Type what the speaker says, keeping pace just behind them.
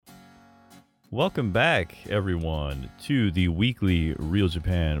Welcome back, everyone, to the weekly Real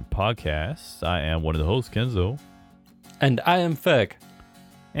Japan podcast. I am one of the hosts, Kenzo. And I am Ferg.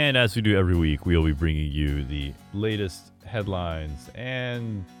 And as we do every week, we'll be bringing you the latest headlines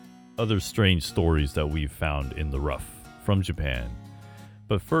and other strange stories that we've found in the rough from Japan.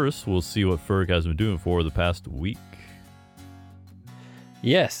 But first, we'll see what Ferg has been doing for the past week.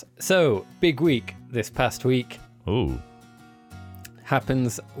 Yes, so big week this past week. Oh.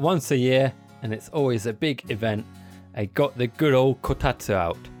 Happens once a year, and it's always a big event. I got the good old kotatsu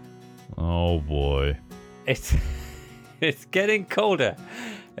out. Oh boy. It's getting colder,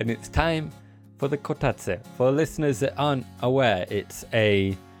 and it's time for the kotatsu. For listeners that aren't aware, it's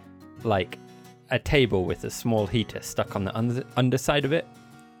a table with a small heater stuck on the underside of it,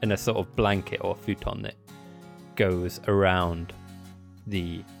 and a sort of blanket or futon that goes around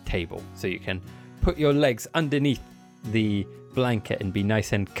the table, so you can put your legs underneath the blanket and be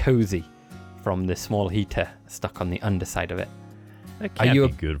nice and cozy from the small heater stuck on the underside of it. That can't be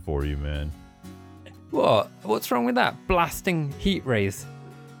good for you, man. What? What's wrong with that? Blasting heat rays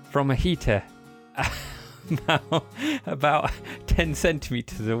from a heater about 10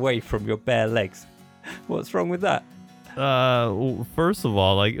 centimeters away from your bare legs. What's wrong with that? Well, first of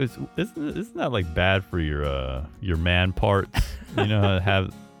all, isn't that bad for your man parts? You know,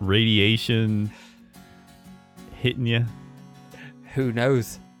 have radiation hitting you. Who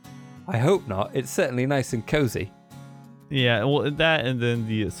knows? I hope not. It's certainly nice and cozy. Yeah, well, that, and then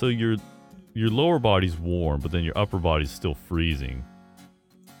your lower body's warm, but then your upper body's still freezing.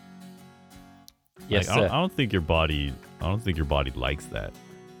 Yes, sir. I don't think your body likes that.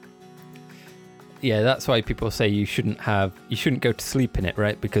 Yeah, that's why people say you shouldn't go to sleep in it,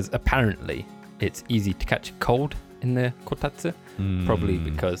 right? Because apparently it's easy to catch a cold in the kotatsu. Probably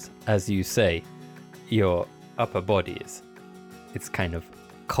because, as you say, your upper body it's kind of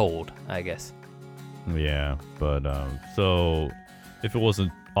cold, I guess. Yeah, but so if it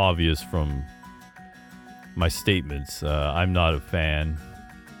wasn't obvious from my statements, I'm not a fan.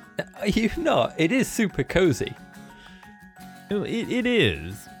 Are you not? It is super cozy. It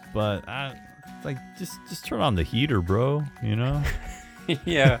is, but just turn on the heater, bro. You know?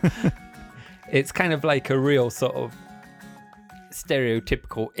 Yeah. It's kind of like a real sort of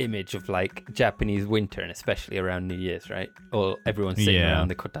stereotypical image of Japanese winter, and especially around New Year's, right? Or everyone's sitting around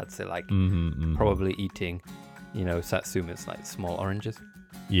the kotatsu, probably eating, satsumas, small oranges.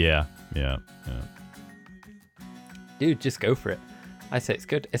 Yeah. Dude, just go for it. I say it's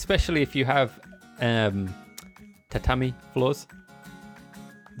good, especially if you have tatami floors.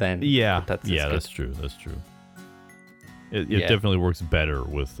 Then that's good. That's true. It definitely works better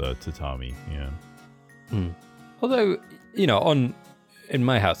with tatami. Yeah. Although, in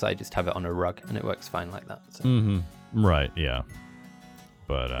my house, I just have it on a rug, and it works fine like that. So. Right. Yeah.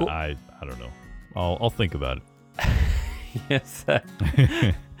 But I don't know. I'll think about it. Yes.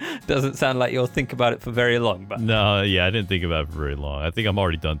 Doesn't sound like you'll think about it for very long, but no. Yeah, I didn't think about it for very long. I think I'm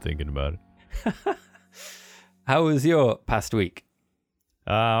already done thinking about it. How was your past week?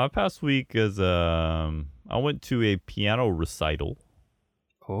 My past week is I went to a piano recital.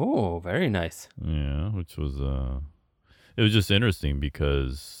 Oh, very nice. Yeah, which was it was just interesting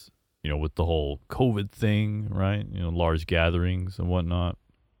because with the whole COVID thing, right? Large gatherings and whatnot.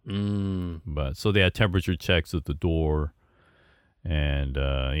 But so they had temperature checks at the door, and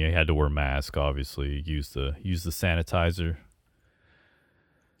you had to wear a mask. Obviously, use the sanitizer.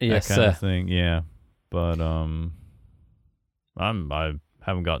 Yes, that kind of thing. Yeah, but I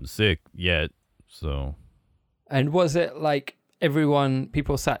haven't gotten sick yet, so. And was it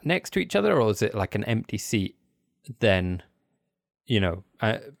people sat next to each other, or was it like an empty seat? Then,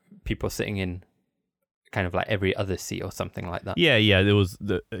 people sitting in kind of like every other seat or something like that. Yeah. There was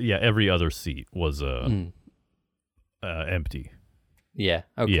every other seat was empty. Yeah.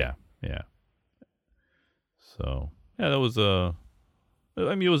 Okay. Yeah. So that was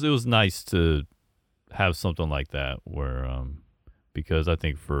it was nice to have something like that where because I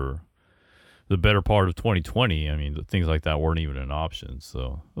think for the better part of 2020, things like that weren't even an option.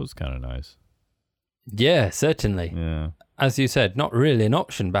 So it was kind of nice. Yeah, certainly. Yeah. As you said, not really an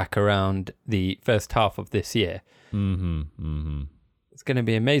option back around the first half of this year. It's going to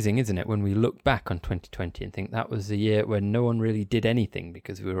be amazing, isn't it, when we look back on 2020 and think that was the year when no one really did anything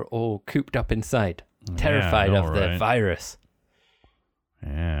because we were all cooped up inside, terrified of the virus.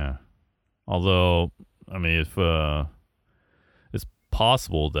 Yeah. Although, if it's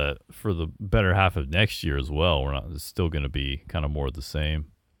possible that for the better half of next year as well, it's still going to be kind of more of the same.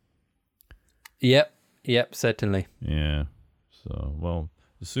 Yep, certainly. Yeah. So, well,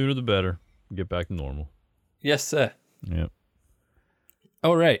 the sooner the better. Get back to normal. Yes, sir. Yep.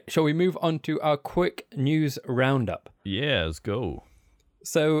 All right, shall we move on to our quick news roundup? Yeah, let's go.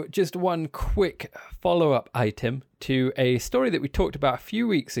 So just one quick follow-up item to a story that we talked about a few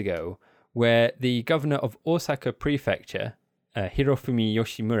weeks ago, where the governor of Osaka Prefecture, Hirofumi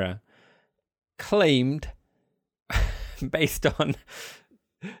Yoshimura, claimed, based on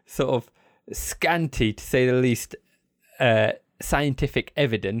sort of scanty, to say the least, scientific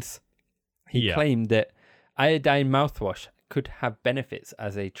evidence, he claimed that iodine mouthwash could have benefits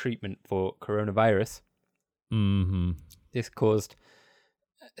as a treatment for coronavirus. Mm-hmm. This caused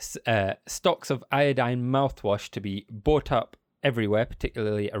stocks of iodine mouthwash to be bought up everywhere,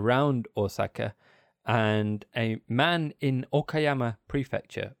 particularly around Osaka, and a man in Okayama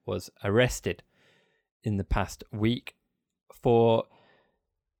Prefecture was arrested in the past week for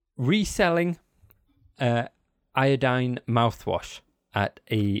reselling iodine mouthwash at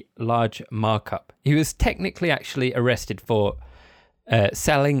a large markup. He was technically actually arrested for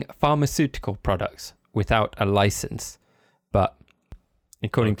selling pharmaceutical products without a license, but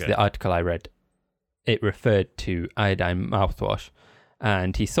according to the article I read, it referred to iodine mouthwash,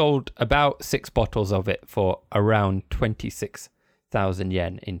 and he sold about 6 bottles of it for around 26,000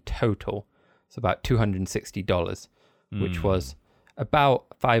 yen in total. So about $260, which was about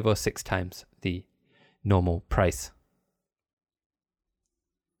 5 or 6 times the normal price.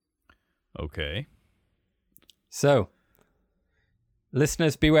 Okay. So,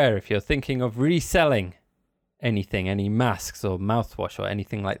 listeners, beware if you're thinking of reselling anything, any masks or mouthwash or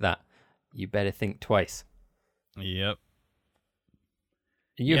anything like that. You better think twice. Yep.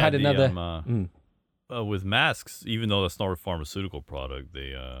 You had another... with masks, even though that's not a pharmaceutical product,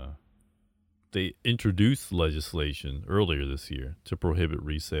 they introduced legislation earlier this year to prohibit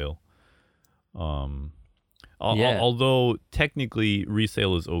resale. Although technically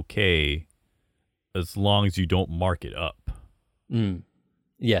resale is okay as long as you don't mark it up.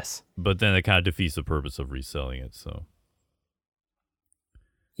 Yes. But then it kind of defeats the purpose of reselling it. So.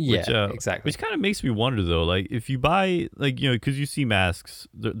 Yeah, exactly. Which kind of makes me wonder, though, like if you buy, like, you know, because you see masks,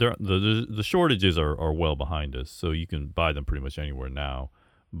 the shortages are well behind us, so you can buy them pretty much anywhere now.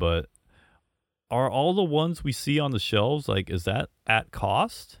 But are all the ones we see on the shelves, like, is that at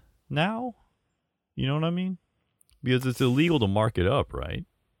cost now? You know what I mean? Because it's illegal to mark it up, right?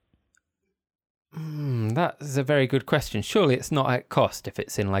 That is a very good question. Surely it's not at cost if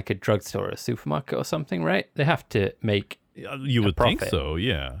it's in like a drugstore or a supermarket or something, right? They have to make you would think so,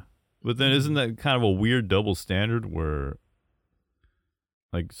 yeah. But then isn't that kind of a weird double standard where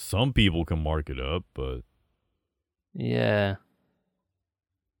like some people can mark it up, but yeah,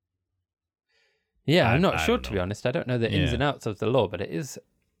 I'm not sure, to be honest. I don't know the ins and outs of the law, but it is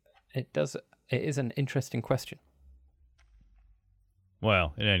an interesting question.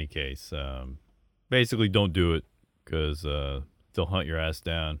 Well, in any case, basically don't do it because they'll hunt your ass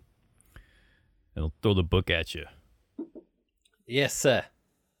down and they'll throw the book at you. Yes, sir.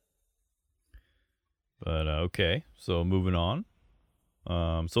 But okay, so moving on.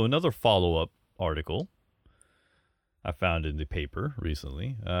 So another follow-up article I found in the paper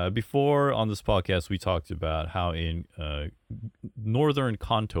recently. Before on this podcast, we talked about how in northern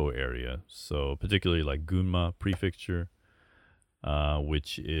Kanto area, so particularly like Gunma Prefecture,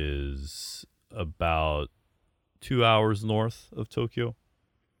 which is about 2 hours north of Tokyo.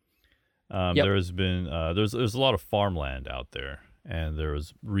 There has been there's a lot of farmland out there, and there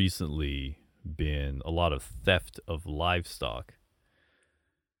has recently been a lot of theft of livestock,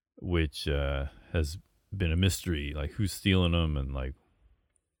 which has been a mystery. Like who's stealing them, and like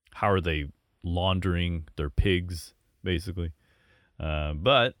how are they laundering their pigs, basically.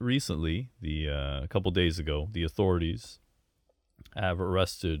 But recently, a couple days ago, the authorities have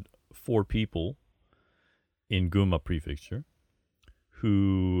arrested 4 people in Gunma Prefecture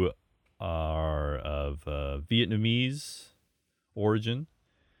who are of Vietnamese origin,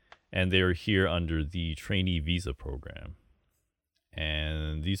 and they are here under the trainee visa program.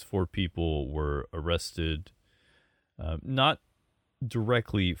 And these 4 people were arrested not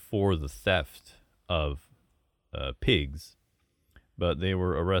directly for the theft of pigs, but they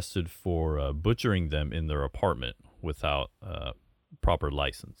were arrested for butchering them in their apartment without proper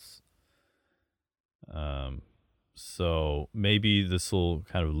license. So maybe this will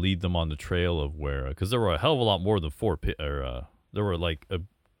kind of lead them on the trail of where, because there were a hell of a lot more than 4 there were like a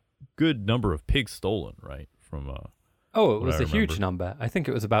good number of pigs stolen, right? From it was a huge number. I think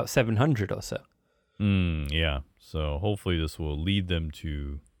it was about 700 or so. Yeah. So hopefully this will lead them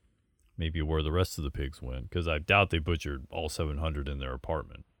to maybe where the rest of the pigs went, because I doubt they butchered all 700 in their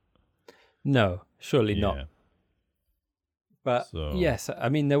apartment. No, surely not. But So yes, I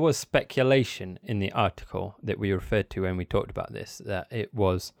mean, there was speculation in the article that we referred to when we talked about this, that it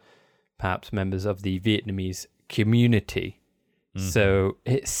was perhaps members of the Vietnamese community. So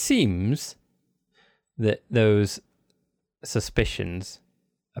it seems that those suspicions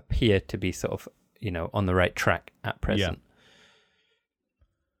appear to be sort of, on the right track at present. Yeah.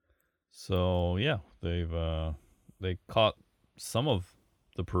 So yeah, they caught some of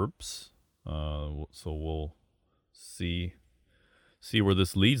the perps. So we'll see where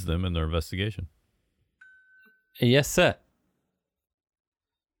this leads them in their investigation. Yes, sir.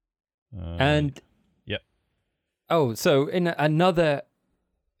 And yeah. Oh, so in another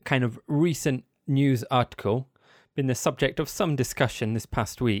kind of recent news article, been the subject of some discussion this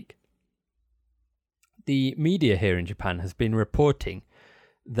past week, the media here in Japan has been reporting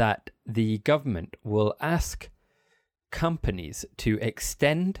that the government will ask companies to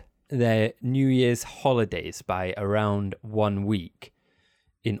extend their New Year's holidays by around 1 week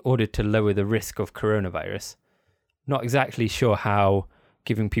in order to lower the risk of coronavirus. Not exactly sure how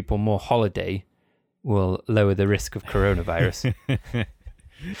giving people more holiday will lower the risk of coronavirus.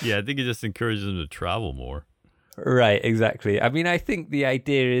 Yeah, I think it just encourages them to travel more. Right, exactly. I mean, I think the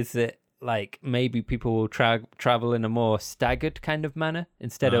idea is that maybe people will travel in a more staggered kind of manner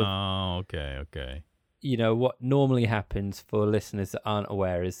instead of... Oh, okay. What normally happens for listeners that aren't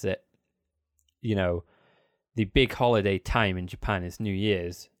aware is that, the big holiday time in Japan is New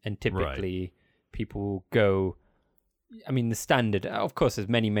Year's, and typically people go... I mean, the standard, of course, there's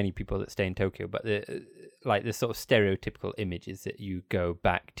many people that stay in Tokyo, but the sort of stereotypical image is that you go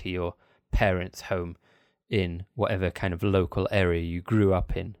back to your parents' home in whatever kind of local area you grew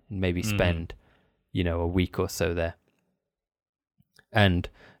up in and maybe spend, a week or so there. And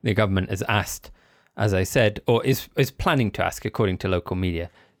the government has asked, as I said, or is planning to ask, according to local media,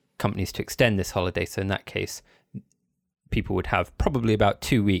 companies to extend this holiday. So in that case, people would have probably about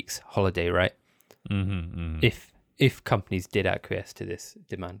 2 weeks holiday, right? If companies did acquiesce to this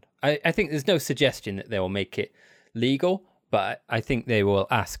demand. I think there's no suggestion that they will make it legal, but I think they will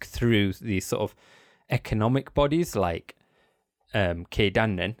ask through these sort of economic bodies like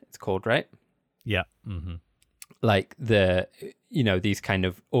Keidanren, it's called, right? Yeah. Like these kind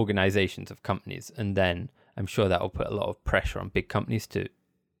of organizations of companies. And then I'm sure that will put a lot of pressure on big companies to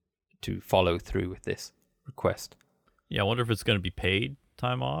follow through with this request. Yeah, I wonder if it's going to be paid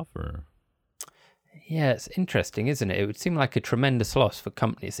time off or... Yeah, it's interesting, isn't it? It would seem like a tremendous loss for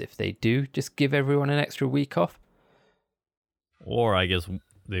companies if they do just give everyone an extra week off. Or I guess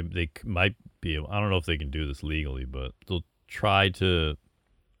they might be able, I don't know if they can do this legally, but they'll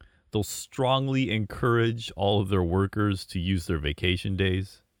strongly encourage all of their workers to use their vacation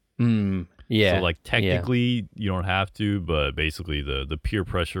days. Yeah. So technically you don't have to, but basically the peer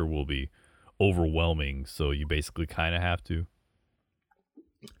pressure will be overwhelming. So you basically kind of have to.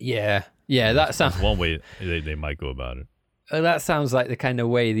 Yeah, that sounds... That's one way they might go about it. That sounds like the kind of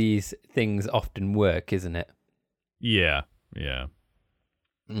way these things often work, isn't it? Yeah.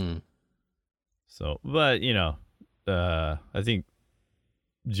 So, but, I think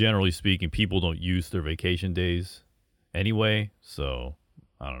generally speaking, people don't use their vacation days anyway. So,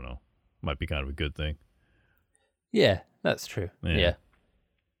 I don't know. Might be kind of a good thing. Yeah, that's true. Yeah.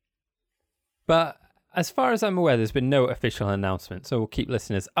 But... as far as I'm aware, there's been no official announcement, so we'll keep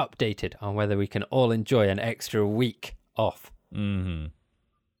listeners updated on whether we can all enjoy an extra week off. And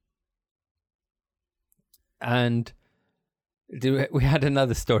we had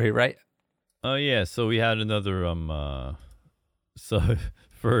another story, right? Oh, yeah. So we had another, so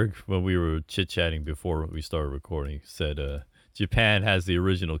Ferg, when we were chit-chatting before we started recording, said Japan has the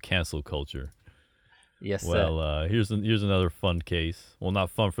original cancel culture. Yes, well, sir. Here's another fun case. Well, not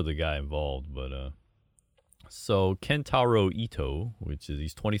fun for the guy involved, but... So Kentaro Ito,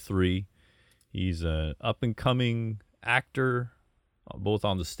 he's 23. He's an up-and-coming actor, both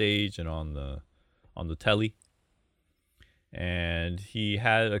on the stage and on the telly. And he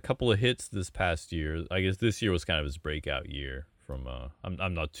had a couple of hits this past year. I guess this year was kind of his breakout year.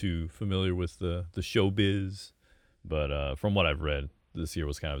 I'm not too familiar with the showbiz, but from what I've read, this year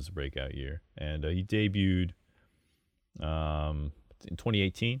was kind of his breakout year. And he debuted in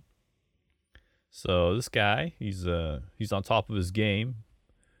 2018. So this guy, he's on top of his game,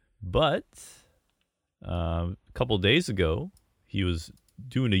 but a couple of days ago, he was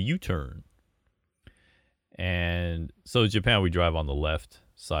doing a U-turn. And so in Japan, we drive on the left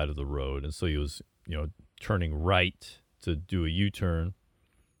side of the road, and so he was, turning right to do a U-turn.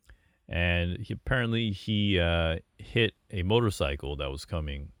 And he apparently hit a motorcycle that was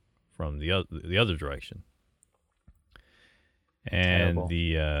coming from the other direction. And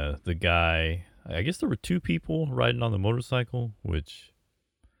terrible. The guy, I guess there were 2 people riding on the motorcycle, which,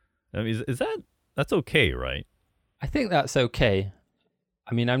 I mean, that's okay, right? I think that's okay.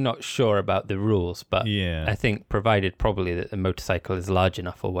 I mean, I'm not sure about the rules, but Yeah. I think provided probably that the motorcycle is large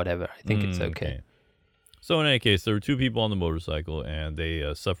enough or whatever, I think it's okay. So in any case, there were 2 people on the motorcycle, and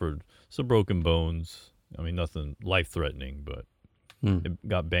they suffered some broken bones. I mean, nothing life-threatening, but it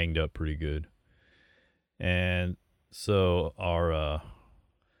got banged up pretty good. And so our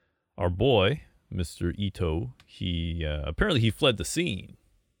boy, Mr. Ito, he apparently he fled the scene.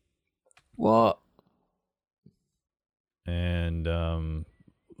 What? And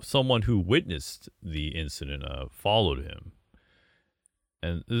someone who witnessed the incident followed him.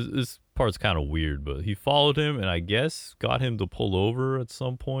 And this part's kind of weird, but he followed him and I guess got him to pull over at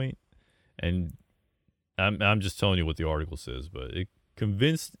some point. And I'm just telling you what the article says, but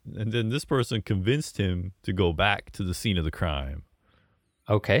and then this person convinced him to go back to the scene of the crime.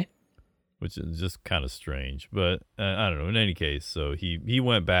 Okay. Which is just kind of strange, but I don't know. In any case, so he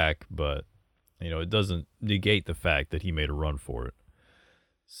went back, but it doesn't negate the fact that he made a run for it.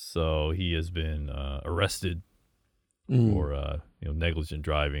 So he has been arrested for negligent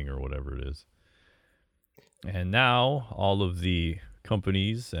driving or whatever it is. And now all of the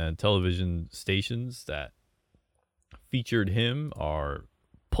companies and television stations that featured him are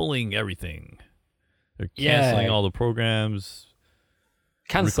pulling everything. They're canceling all the programs.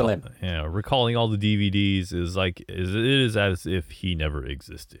 Cancel him. Yeah, recalling all the DVDs it is as if he never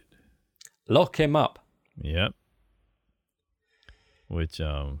existed. Lock him up. Yep. Which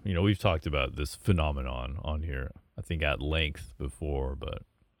we've talked about this phenomenon on here, I think at length before, but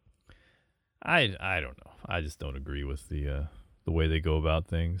I don't know. I just don't agree with the way they go about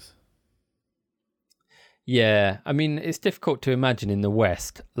things. Yeah, I mean, it's difficult to imagine in the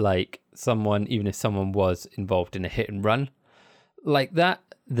West, like even if someone was involved in a hit and run like that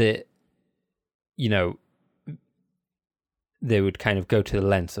they would kind of go to the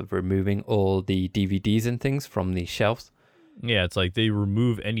lengths of removing all the DVDs and things from the shelves. Yeah, it's like they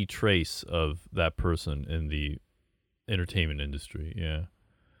remove any trace of that person in the entertainment industry. Yeah.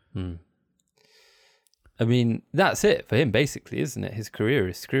 I mean, that's it for him, basically, isn't it? His career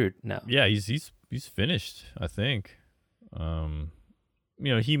is screwed now. Yeah, he's finished, I think.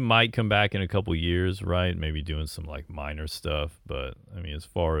 He might come back in a couple years, right? Maybe doing some like minor stuff, but I mean, as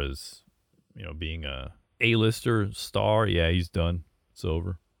far as being a A-lister star, yeah, he's done. It's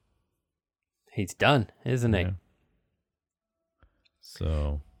over. He's done, isn't he?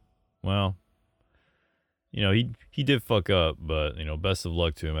 So, well, he did fuck up, but best of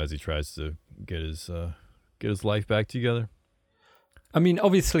luck to him as he tries to get his life back together. I mean,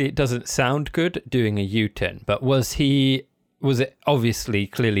 obviously, it doesn't sound good doing a U-turn, but was it obviously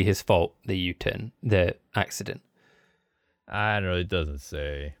clearly his fault, the U-turn, the accident? I don't know. It doesn't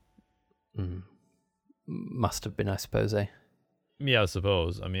say. Must have been, I suppose, eh? Yeah, I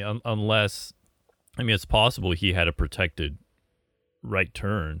suppose. I mean, unless, it's possible he had a protected right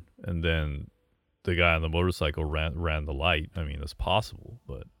turn and then the guy on the motorcycle ran the light. I mean, that's possible,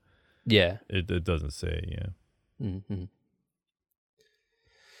 but yeah, it doesn't say. Yeah. Mm-hmm.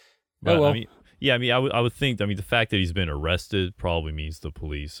 But, well. I would think. I mean, the fact that he's been arrested probably means the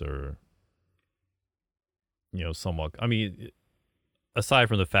police are, somewhat. I mean, aside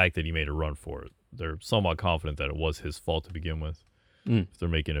from the fact that he made a run for it, they're somewhat confident that it was his fault to begin with. If they're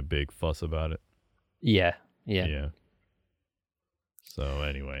making a big fuss about it. Yeah. So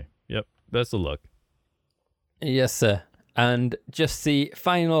anyway, yep. Best of luck. Yes, sir. And just the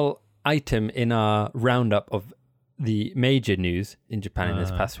final item in our roundup of the major news in Japan in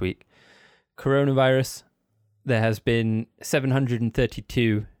this past week. Coronavirus. There has been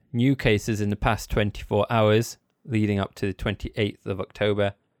 732 new cases in the past 24 hours, leading up to the 28th of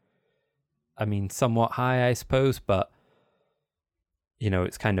October. I mean, somewhat high, I suppose, but,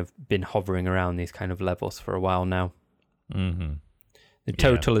 it's kind of been hovering around these kind of levels for a while now. Mm-hmm. The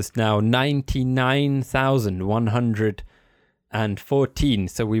total is now 99,114,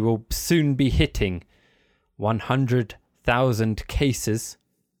 so we will soon be hitting 100,000 cases,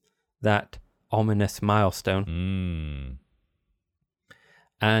 that ominous milestone.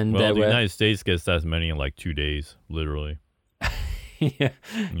 And the United States gets that many in like 2 days, literally.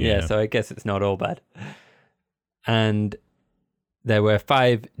 Yeah, so I guess it's not all bad. And there were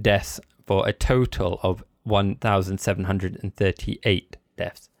 5 deaths for a total of 1,738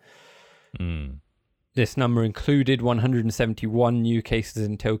 deaths. This number included 171 new cases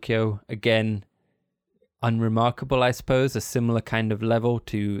in Tokyo. Again, unremarkable, I suppose, a similar kind of level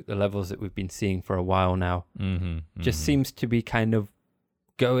to the levels that we've been seeing for a while now. Just seems to be kind of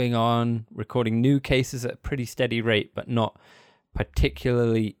going on, recording new cases at a pretty steady rate, but not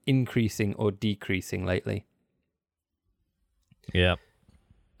particularly increasing or decreasing lately. Yeah.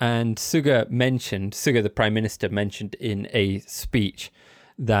 And Suga, the Prime Minister, mentioned in a speech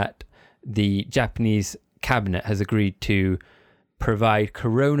that the Japanese cabinet has agreed to provide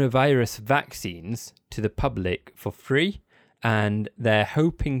coronavirus vaccines to the public for free, and they're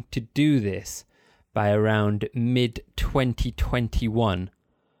hoping to do this by around mid-2021,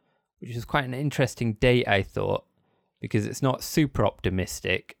 which is quite an interesting date, I thought, because it's not super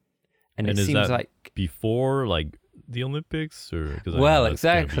optimistic, and it seems like before the Olympics, or well,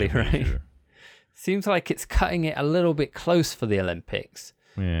 exactly right. Seems like it's cutting it a little bit close for the Olympics.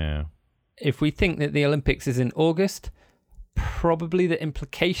 Yeah. If we think that the Olympics is in August, probably the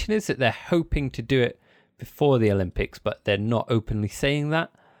implication is that they're hoping to do it before the Olympics, but they're not openly saying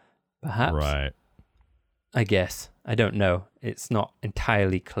that. Perhaps. Right. I guess. I don't know. It's not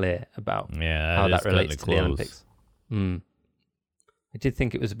entirely clear about how that relates to the Olympics. I did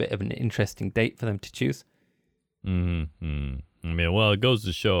think it was a bit of an interesting date for them to choose. Mm-hmm. I mean, well, it goes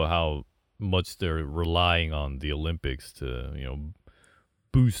to show how much they're relying on the Olympics to,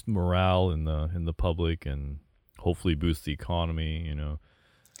 boost morale in the public and hopefully boost the economy.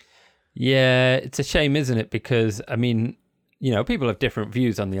 Yeah, it's a shame, isn't it? Because I mean, people have different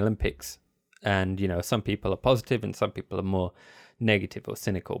views on the Olympics, and some people are positive and some people are more negative or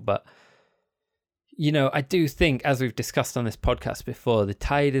cynical. But I do think, as we've discussed on this podcast before, the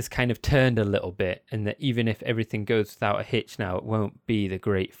tide has kind of turned a little bit, and that even if everything goes without a hitch now, it won't be the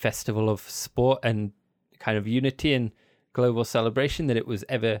great festival of sport and kind of unity and global celebration that it was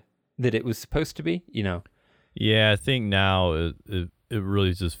supposed to be. Yeah, I think now it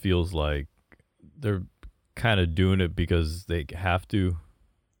really just feels like they're kind of doing it because they have to.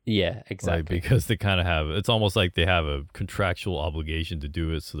 Yeah, exactly. Because they kind of have, it's almost like they have a contractual obligation to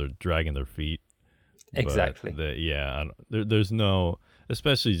do it, so they're dragging their feet. Exactly. There's no,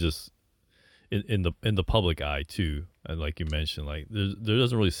 especially just in the public eye too. And like you mentioned, there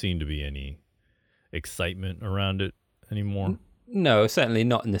doesn't really seem to be any excitement around it anymore. No, certainly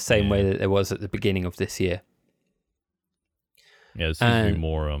not in the same way that there was at the beginning of this year. Yeah, it seems to be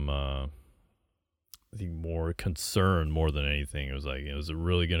more I think more concern more than anything. It was like, is it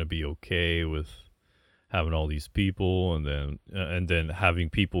really going to be okay with having all these people, and then having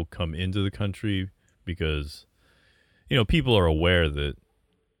people come into the country, because people are aware that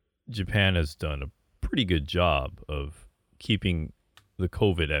Japan has done a pretty good job of keeping the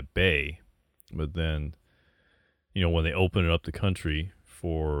COVID at bay, but then when they open up the country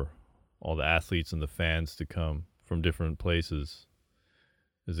for all the athletes and the fans to come from different places,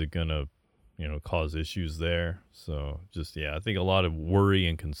 is it gonna cause issues there? So just I think a lot of worry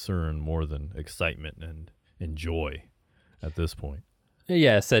and concern more than excitement and joy at this point.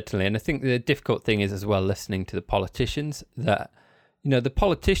 Yeah, certainly. And I think the difficult thing is as well listening to the politicians, that the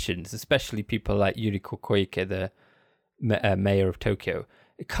politicians, especially people like Yuriko Koike, the mayor of Tokyo,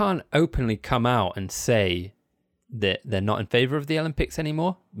 can't openly come out and say that they're not in favor of the Olympics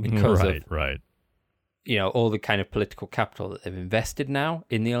anymore because of all the kind of political capital that they've invested now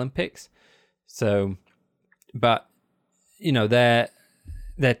in the Olympics. So, but their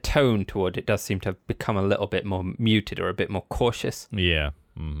tone toward it does seem to have become a little bit more muted or a bit more cautious. Yeah.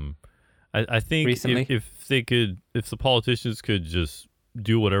 Mm-hmm. I think recently, if the politicians could just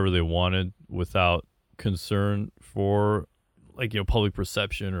do whatever they wanted without concern for public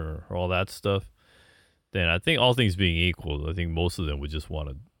perception or all that stuff, then I think, all things being equal, I think most of them would just want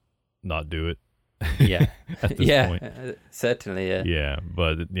to not do it. Yeah. At this point. Certainly. Yeah. Yeah,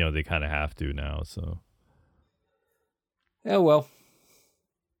 but they kind of have to now. So. Oh well.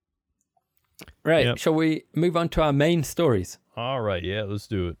 Right. Yep. Shall we move on to our main stories? All right. Yeah, let's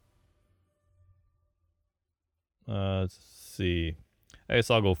do it. Let's see. I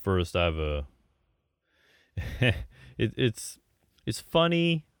guess I'll go first. I have it's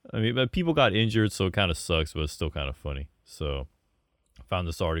funny. I mean, but people got injured, so it kind of sucks, but it's still kind of funny. So I found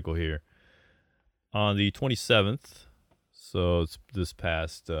this article here. On the 27th, so it's this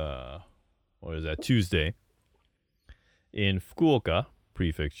past, Tuesday, in Fukuoka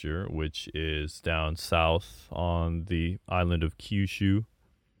Prefecture, which is down south on the island of Kyushu,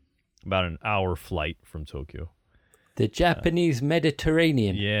 about an hour flight from Tokyo. The Japanese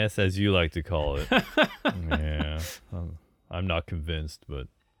Mediterranean. Yes, as you like to call it. Yeah, I'm not convinced, but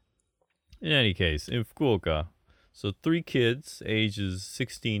in any case, in Fukuoka, so 3 kids, ages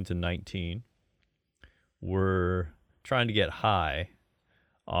 16 to 19, were trying to get high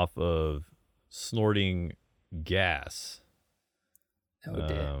off of snorting gas. Oh,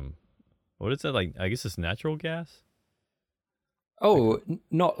 dear. What is that, like? I guess it's natural gas? Oh,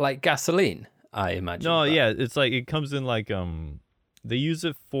 not like gasoline? I imagine. No, yeah, it's like it comes in like they use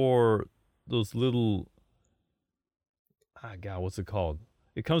it for those little God, what's it called?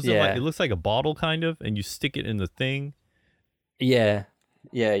 It comes in like it looks like a bottle kind of, and you stick it in the thing. Yeah.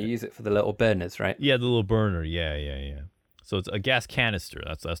 Yeah, you use it for the little burners, right? Yeah, the little burner. Yeah. So it's a gas canister.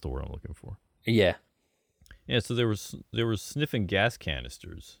 That's the word I'm looking for. Yeah. Yeah, so they were sniffing gas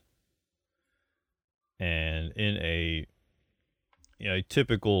canisters. And in a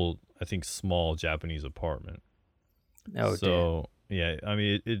typical, I think, small Japanese apartment. Oh, so dear. Yeah, I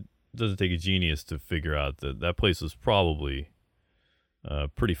mean, it doesn't take a genius to figure out that place was probably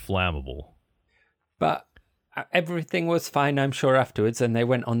pretty flammable. But everything was fine, I'm sure, afterwards, and they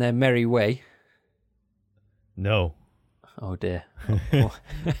went on their merry way. No. Oh dear.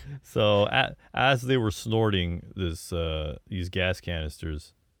 So as they were snorting these gas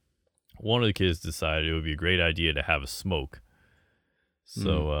canisters, one of the kids decided it would be a great idea to have a smoke.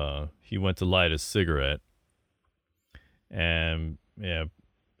 So he went to light a cigarette, and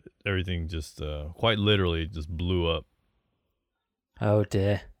everything just quite literally just blew up. Oh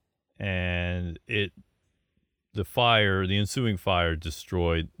dear. And the ensuing fire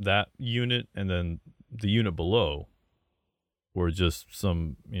destroyed that unit, and then the unit below, where just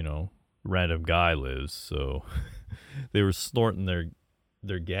some random guy lives. So they were snorting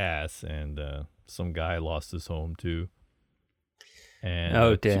their gas, and some guy lost his home too. And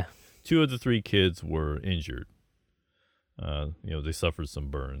oh dear. Two of the three kids were injured. They suffered some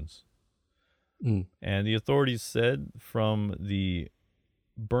burns. And the authorities said from the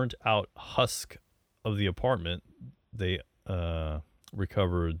burnt out husk of the apartment, they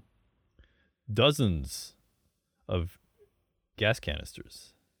recovered dozens of gas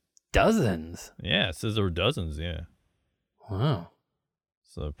canisters. Dozens? Yeah, it says there were dozens, yeah. Wow.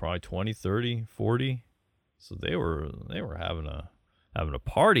 So probably 20, 30, 40. So they were having a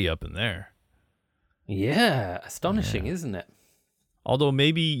party up in there. Yeah, astonishing, isn't it? Although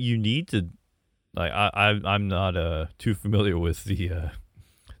maybe you need to, like, I'm not too familiar with the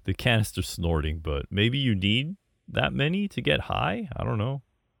canister snorting, but maybe you need that many to get high. I don't know.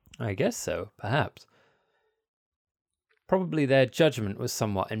 I guess so, perhaps. Probably their judgment was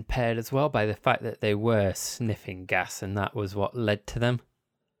somewhat impaired as well by the fact that they were sniffing gas, and that was what led to them,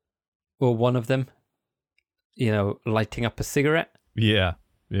 or one of them, lighting up a cigarette. Yeah,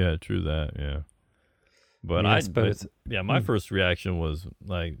 true that, yeah. But I suppose, my first reaction was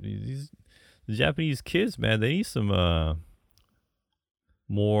like, these Japanese kids, man, they need some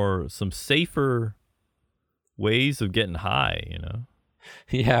safer ways of getting high,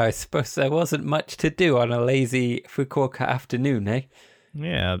 Yeah, I suppose there wasn't much to do on a lazy Fukuoka afternoon, eh?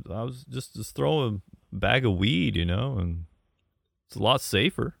 Yeah, I was just throw a bag of weed, and it's a lot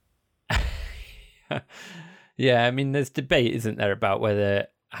safer. Yeah, I mean, there's debate, isn't there, about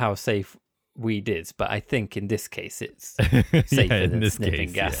how safe weed is, but I think in this case it's safer than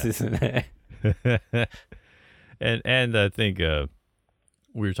sniffing gas, isn't it? and I think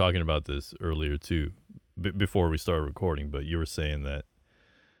we were talking about this earlier too, before we started recording, but you were saying that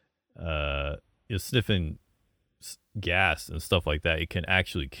sniffing gas and stuff like that, it can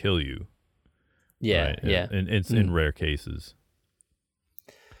actually kill you. Yeah, right? yeah. And it's in rare cases.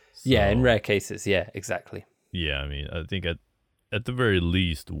 So, yeah, in rare cases, yeah, exactly. Yeah, I mean, I think at the very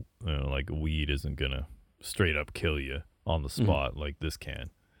least, like weed isn't gonna straight up kill you on the spot like this can.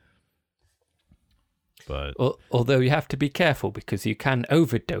 But although you have to be careful because you can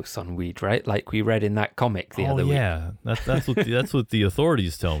overdose on weed, right? Like we read in that comic the other week. Yeah, that's what the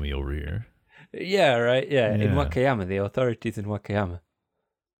authorities tell me over here. Yeah, right. Yeah, in Wakayama, the authorities in Wakayama.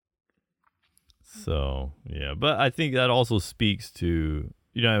 So yeah, but I think that also speaks to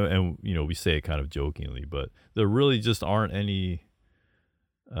and we say it kind of jokingly, but there really just aren't any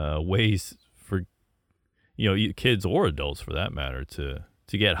ways for kids or adults for that matter to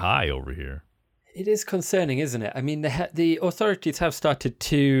get high over here. It is concerning, isn't it? I mean, the authorities have started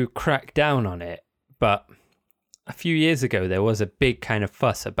to crack down on it, but a few years ago there was a big kind of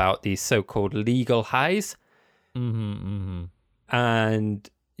fuss about these so-called legal highs. And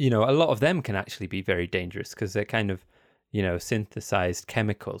a lot of them can actually be very dangerous because they're kind of synthesized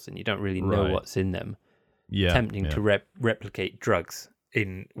chemicals, and you don't really know what's in them. Yeah, tempting to replicate drugs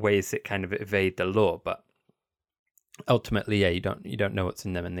in ways that kind of evade the law, but ultimately, you don't know what's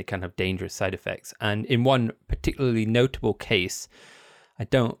in them, and they can have dangerous side effects. And in one particularly notable case, I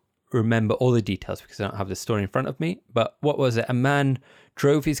don't remember all the details because I don't have the story in front of me, but what was it? A man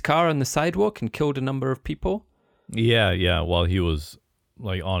drove his car on the sidewalk and killed a number of people? Yeah, while he was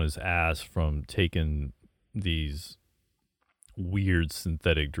like on his ass from taking these weird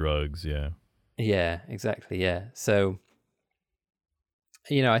synthetic drugs, yeah. Yeah, exactly, yeah. So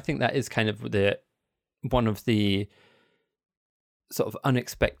I think that is kind of one of the sort of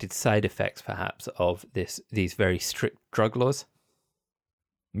unexpected side effects, perhaps, of these very strict drug laws.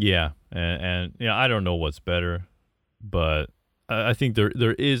 Yeah, and I don't know what's better, but I think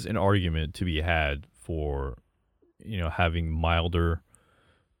there is an argument to be had for having milder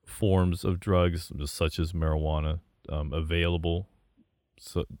forms of drugs such as marijuana available,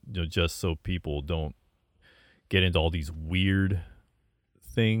 so just so people don't get into all these weird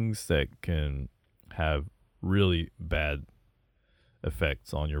things that can have really bad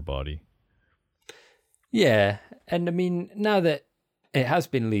effects on your body. Yeah, and I mean, now that it has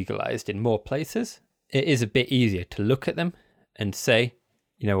been legalized in more places, it is a bit easier to look at them and say,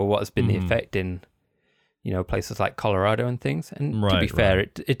 well, what has been the effect in places like Colorado and things. And to be fair,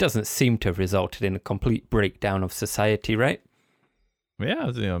 it doesn't seem to have resulted in a complete breakdown of society, right?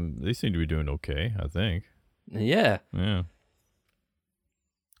 Yeah, they seem to be doing okay, I think. Yeah. Yeah.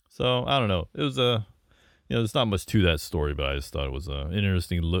 So, I don't know. It was there's not much to that story, but I just thought it was an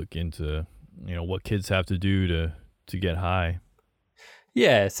interesting look into, what kids have to do to get high.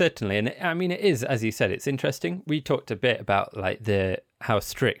 Yeah, certainly. And I mean, it is, as you said, it's interesting. We talked a bit about like how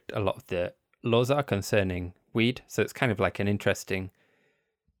strict a lot of the laws are concerning weed. So it's kind of like an interesting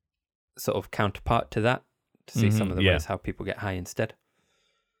sort of counterpart to that, to see some of the ways how people get high instead.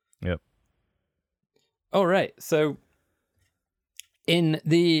 Yep. All right. So in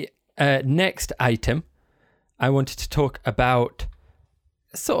the next item, I wanted to talk about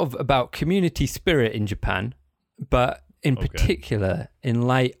community spirit in Japan, but in particular in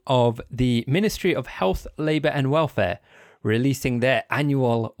light of the Ministry of Health, Labour and Welfare releasing their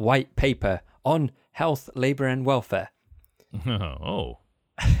annual white paper on health, labour and welfare. Oh.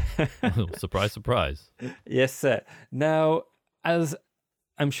 Surprise, surprise. Yes, sir. Now, as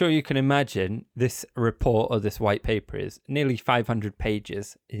I'm sure you can imagine, this report or this white paper is nearly 500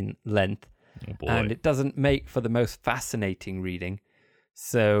 pages in length. Oh boy. And it doesn't make for the most fascinating reading.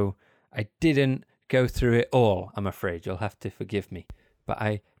 So I didn't go through it all, I'm afraid. You'll have to forgive me. But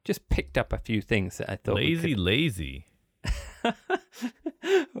I just picked up a few things that I thought lazy.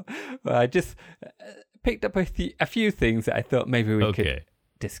 Well, I just picked up a few things that I thought maybe we could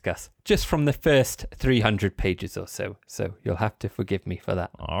discuss. Just from the first 300 pages or so. So you'll have to forgive me for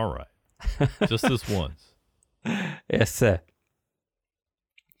that. All right. Just this once. Yes, sir.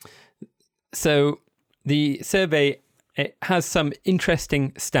 So the survey, it has some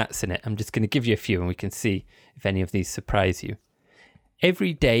interesting stats in it. I'm just going to give you a few and we can see if any of these surprise you.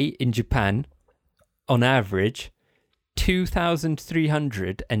 Every day in Japan, on average,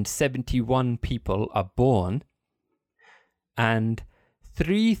 2,371 people are born and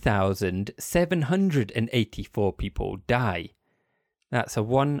 3,784 people die. That's a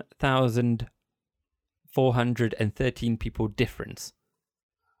 1,413 people difference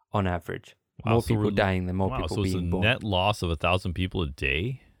on average. Wow, more people dying than more people being born. So it's a net loss of 1,000 people a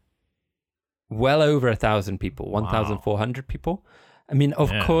day? Well over 1,000 people, 1,400 people. I mean,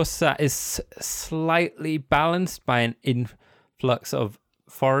 of course, that is slightly balanced by an influx of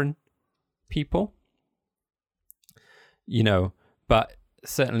foreign people, but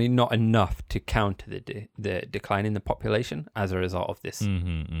certainly not enough to counter the decline in the population as a result of this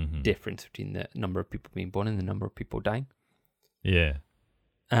difference between the number of people being born and the number of people dying. Yeah.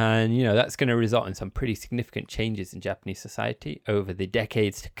 And, that's going to result in some pretty significant changes in Japanese society over the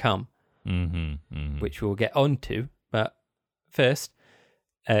decades to come, which we'll get onto. But first,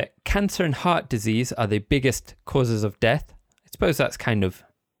 cancer and heart disease are the biggest causes of death. I suppose that's kind of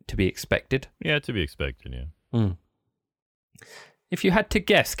to be expected. Yeah, to be expected, yeah. If you had to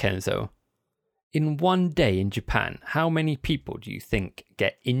guess, Kenzo, in one day in Japan, how many people do you think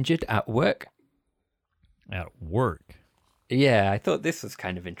get injured at work? At work? Yeah, I thought this was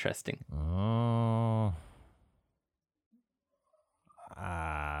kind of interesting.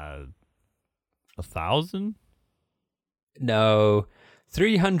 1,000? No,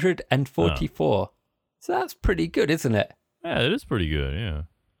 344. So that's pretty good, isn't it? Yeah, it is pretty good, yeah.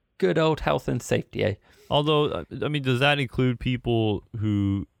 Good old health and safety, eh? Although, I mean, does that include people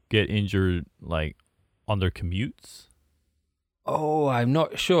who get injured, like, on their commutes? Oh, I'm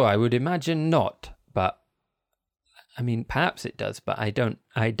not sure. I would imagine not, but I mean, perhaps it does, but I don't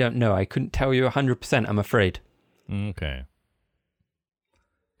know. I couldn't tell you 100%, I'm afraid. Okay.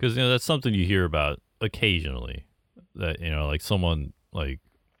 Because, that's something you hear about occasionally. That, like someone, like,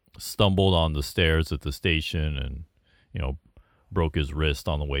 stumbled on the stairs at the station and, broke his wrist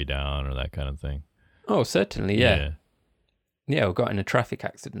on the way down or that kind of thing. Oh, certainly, yeah. Yeah, or got in a traffic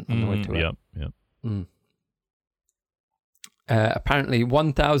accident on the way to it. Yep. Apparently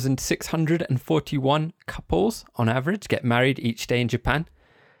 1,641 couples on average get married each day in Japan,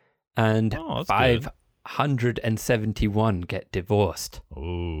 and 571 get divorced.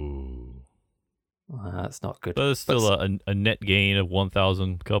 Oh. That's not good. But it's still a net gain of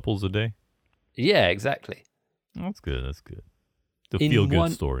 1,000 couples a day. Yeah, exactly. That's good. That's good. The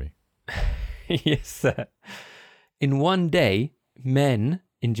feel-good story. Yes, sir. In one day, men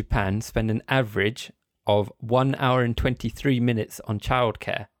in Japan spend an average of 1 hour and 23 minutes on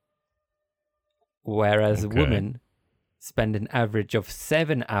childcare, whereas women spend an average of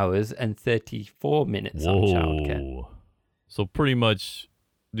 7 hours and 34 minutes on childcare. So pretty much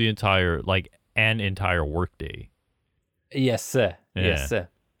the entire, an entire workday. Yes, sir. Yeah. Yes, sir.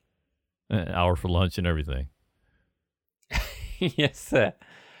 An hour for lunch and everything. Yes, sir.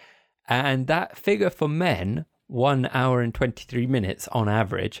 And that figure for men, 1 hour and 23 minutes on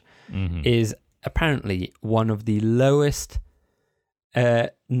average, is apparently one of the lowest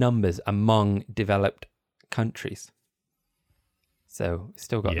numbers among developed countries. So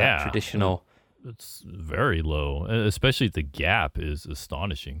still got that traditional. It's very low, especially the gap is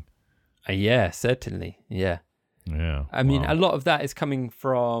astonishing. Yeah, certainly. Yeah. Yeah. I mean, a lot of that is coming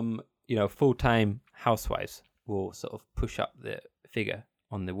from, full-time housewives will sort of push up the figure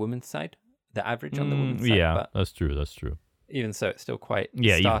on the women's side, the average on the women's side. Yeah, but that's true. That's true. Even so, it's still quite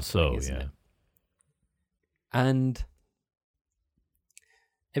even startling, isn't it? And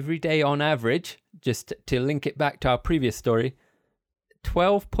every day on average, just to link it back to our previous story,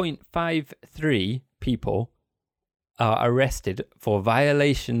 12.53 people are arrested for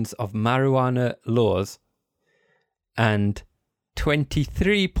violations of marijuana laws, and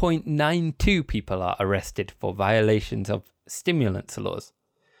 23.92 people are arrested for violations of stimulants laws.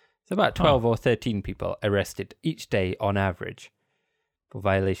 So about 12 or 13 people arrested each day on average for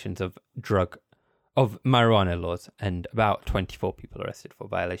violations of marijuana laws, and about 24 people arrested for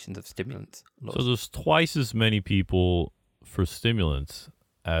violations of stimulants laws. So there's twice as many people for stimulants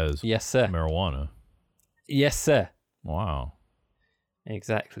as yes, sir. marijuana. Yes, sir. Wow.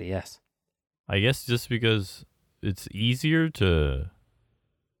 Exactly, yes. I guess just because it's easier to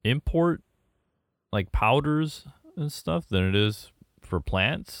import powders and stuff than it is for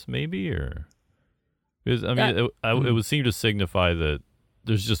plants, maybe, or because it would seem to signify that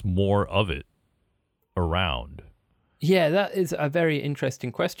there's just more of it around. Yeah, that is a very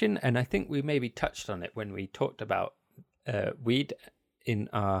interesting question, and I think we maybe touched on it when we talked about weed in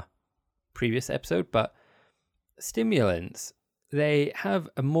our previous episode, but stimulants, they have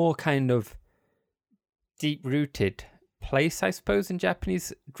a more kind of deep-rooted place, I suppose, in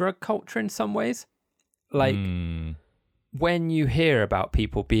Japanese drug culture in some ways. When you hear about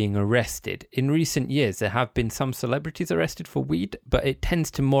people being arrested, in recent years, there have been some celebrities arrested for weed, but it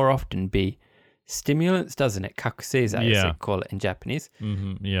tends to more often be stimulants, doesn't it? Kakuseiza, as they call it in Japanese.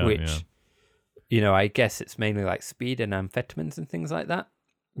 Yeah, which, I guess it's mainly like speed and amphetamines and things like that.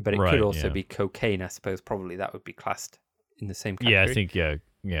 But it could also be cocaine, I suppose. Probably that would be classed in the same category. Yeah, I think,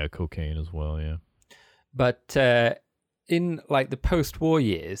 cocaine as well, yeah. But in the post-war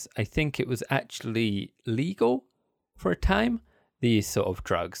years, I think it was actually legal for a time, these sort of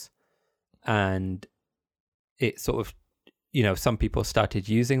drugs. And it sort of, some people started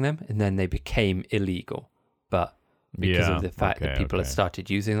using them and then they became illegal. But because of the fact that people had started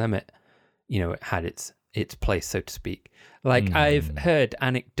using them, it had its place, so to speak. I've heard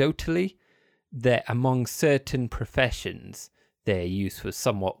anecdotally that among certain professions, their use was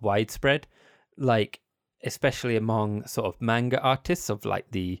somewhat widespread, especially among sort of manga artists of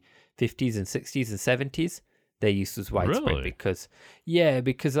the 50s and 60s and 70s. Their use was widespread because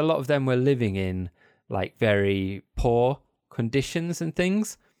a lot of them were living in very poor conditions and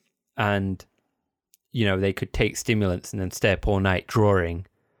things, and they could take stimulants and then stay up all night drawing,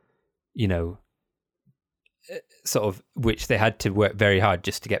 sort of, which they had to work very hard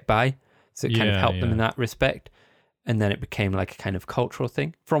just to get by. So it kind of helped them in that respect. And then it became a kind of cultural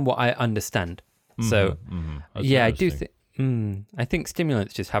thing, from what I understand. So, I do think, I think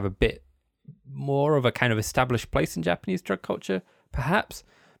stimulants just have a bit more of a kind of established place in Japanese drug culture, perhaps.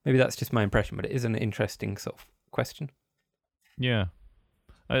 Maybe that's just my impression, but it is an interesting sort of question. Yeah.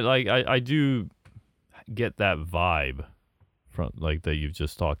 I do get that vibe from that you've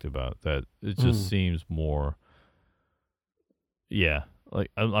just talked about, that it just seems more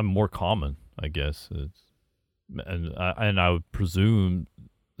I'm more common, I guess. And I would presume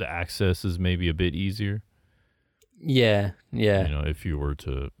the access is maybe a bit easier. Yeah. If you were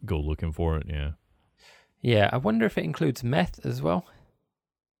to go looking for it, Yeah, I wonder if it includes meth as well.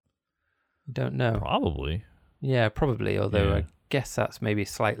 I don't know. Probably. Yeah, probably, although I guess that's maybe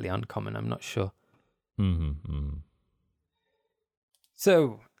slightly uncommon. I'm not sure.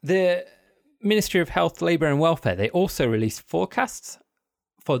 So the Ministry of Health, Labour and Welfare, they also released forecasts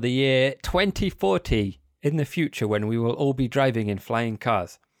for the year 2040 in the future when we will all be driving in flying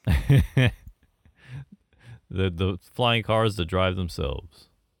cars. The flying cars that drive themselves.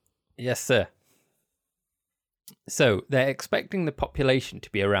 Yes, sir. So they're expecting the population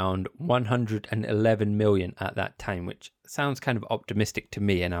to be around 111 million at that time, which sounds kind of optimistic to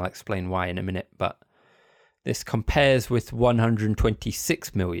me, and I'll explain why in a minute. But this compares with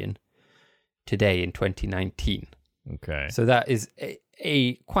 126 million today in 2019. Okay. So that is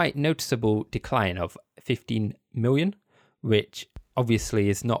a quite noticeable decline of 15 million, which obviously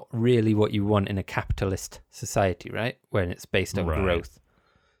is not really what you want in a capitalist society, right? When it's based on growth.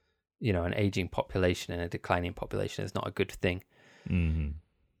 You know, an aging population and a declining population is not a good thing. Mm-hmm.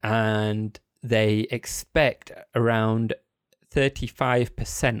 And they expect around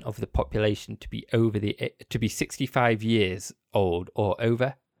 35% of the population to be 65 years old or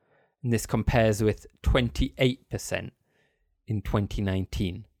over. And this compares with 28% in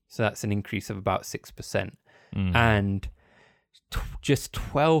 2019. So that's an increase of about 6%. Mm-hmm. And just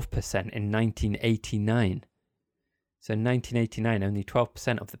 12% in 1989. So in 1989, only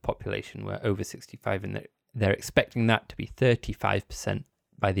 12% of the population were over 65, and they're expecting that to be 35%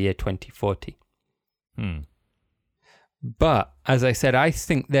 by the year 2040. But as I said, I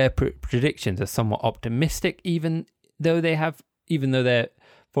think their predictions are somewhat optimistic, even though they're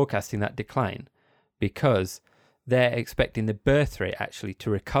forecasting that decline, because they're expecting the birth rate actually to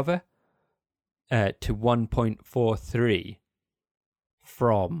recover to 1.43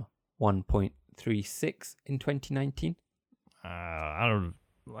 from 1.36 in 2019. I don't.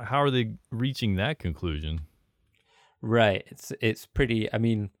 How are they reaching that conclusion? Right. It's pretty. I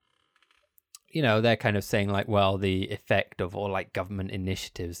mean, you know, they're kind of saying like, well, the effect of all like government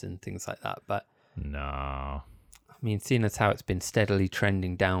initiatives and things like that. But no. I mean, seeing as how it's been steadily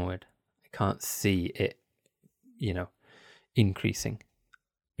trending downward, I can't see it, you know, increasing.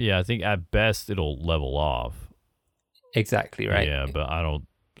 Yeah, I think at best it'll level off. Exactly right. Yeah, but I don't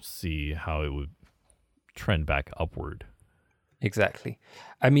see how it would trend back upward. Exactly.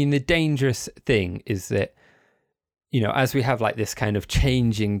 I mean, the dangerous thing is that, you know, as we have like this kind of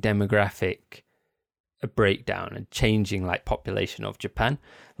changing demographic breakdown and changing like population of Japan,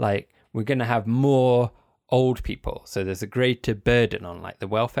 like we're going to have more old people. So there's a greater burden on like the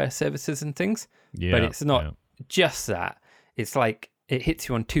welfare services and things. Yeah, but it's not just that. It's like it hits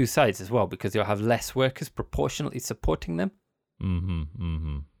you on two sides as well, because you'll have less workers proportionately supporting them. Mm-hmm.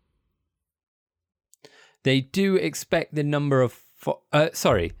 Mm-hmm. They do expect the number of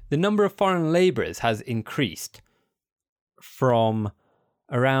foreign laborers has increased from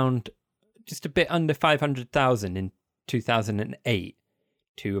around just a bit under 500,000 in 2008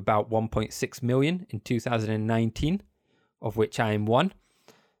 to about 1.6 million in 2019, of which I am one.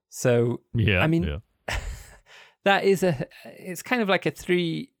 So, yeah, I mean, that is it's kind of like a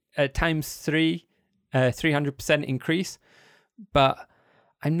 300% increase, but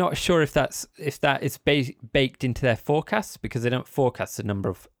I'm not sure if that is baked into their forecasts, because they don't forecast the number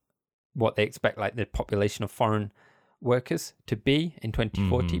of what they expect like the population of foreign workers to be in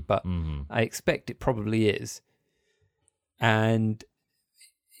 2040, but I expect it probably is. And,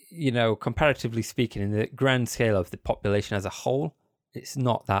 you know, comparatively speaking, in the grand scale of the population as a whole, it's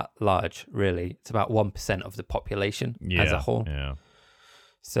not that large, really. It's about 1% of the population as a whole. Yeah.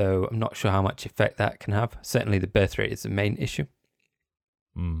 So I'm not sure how much effect that can have. Certainly the birth rate is the main issue.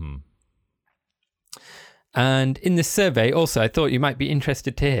 Mm-hmm. And in this survey, also, I thought you might be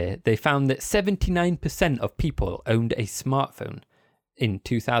interested to hear, they found that 79% of people owned a smartphone in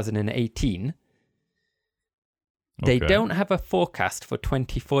 2018. They don't have a forecast for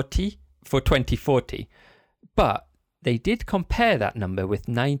 2040, but they did compare that number with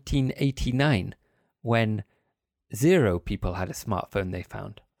 1989, when 0 people had a smartphone they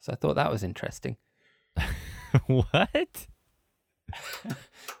found. So I thought that was interesting. What?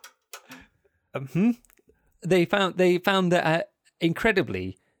 They found that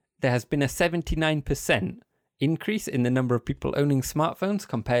incredibly there has been a 79% increase in the number of people owning smartphones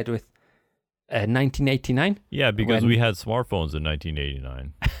compared with 1989. Yeah, because we had smartphones in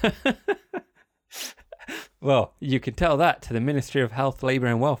 1989. Well, you can tell that to the Ministry of Health, Labour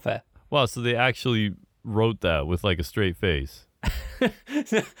and Welfare. Wow, so they actually wrote that with like a straight face.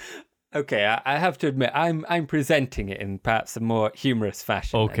 Okay, I have to admit, I'm presenting it in perhaps a more humorous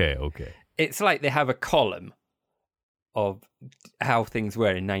fashion. Okay. It's like they have a column of how things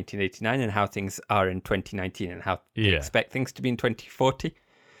were in 1989 and how things are in 2019 and how they expect things to be in 2040.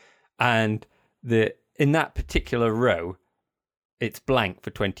 And in that particular row, it's blank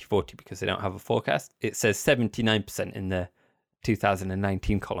for 2040 because they don't have a forecast. It says 79% in the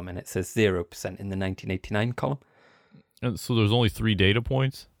 2019 column, and it says 0% in the 1989 column. And so there's only 3 data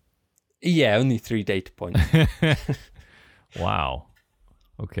points? Yeah, only 3 data points. Wow.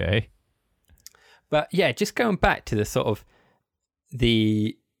 Okay. But yeah, just going back to the sort of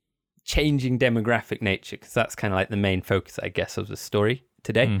the changing demographic nature, because that's kind of like the main focus, I guess, of the story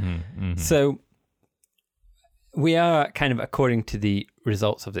today. So we are kind of, according to the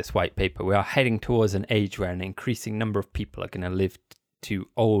results of this white paper, we are heading towards an age where an increasing number of people are going to live to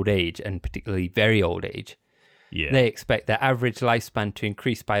old age, and particularly very old age. Yeah. They expect their average lifespan to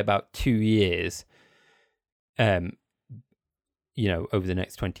increase by about 2 years, over the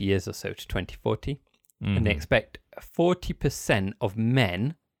next 20 years or so to 2040. And they expect 40% of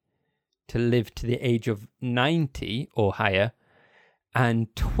men to live to the age of 90 or higher,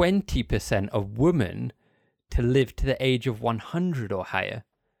 and 20% of women to live to the age of 100 or higher.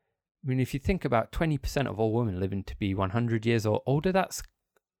 I mean, if you think about 20% of all women living to be 100 years or older, that's,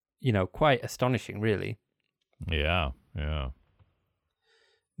 quite astonishing, really. Yeah.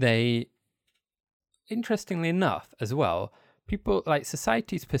 They, interestingly enough, as well, people, like,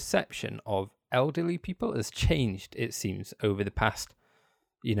 society's perception of elderly people has changed, it seems, over the past,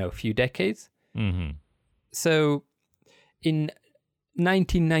 few decades. So in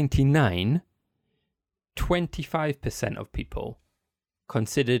 1999, 25% of people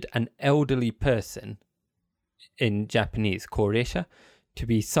considered an elderly person, in Japanese, koreisha, to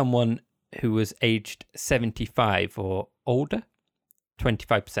be someone who was aged 75 or older.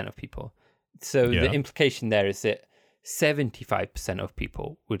 25% of people. So the implication there is that 75% of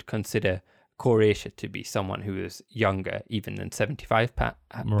people would consider koreisha to be someone who is younger even than 75,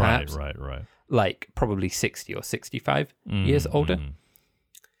 perhaps. Right. Like probably 60 or 65 years older.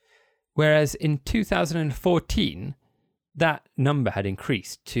 Whereas in 2014, that number had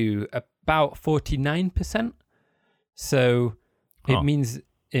increased to about 49%. So it means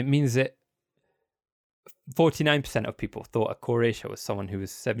that 49% of people thought a koreisha was someone who was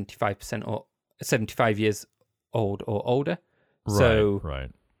 75% or 75 years old or older.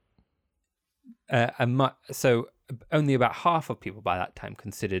 Right. So only about half of people by that time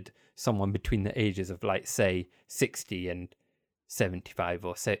considered someone between the ages of, like, say, 60 and 75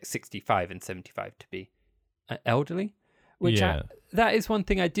 or 65 and 75 to be elderly, which that is one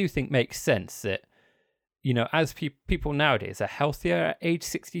thing I do think makes sense, that, as people nowadays are healthier at age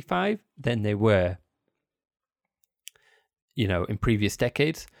 65 than they were, in previous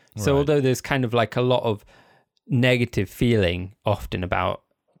decades. So although there's kind of like a lot of negative feeling often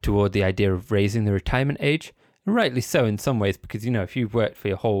toward the idea of raising the retirement age, and rightly so in some ways, because, if you've worked for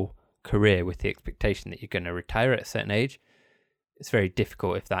your whole career with the expectation that you're going to retire at a certain age, it's very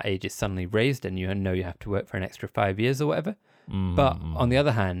difficult if that age is suddenly raised and you know you have to work for an extra 5 years or whatever. But on the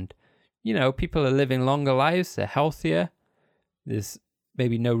other hand, people are living longer lives, they're healthier. There's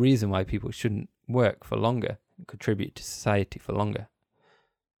maybe no reason why people shouldn't work for longer and contribute to society for longer.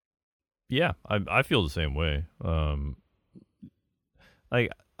 Yeah, I feel the same way.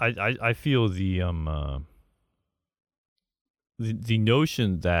 I feel the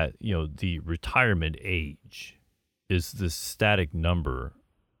notion that the retirement age is this static number,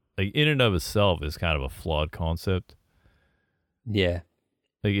 like, in and of itself, is kind of a flawed concept. Yeah,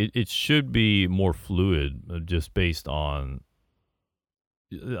 like it should be more fluid, just based on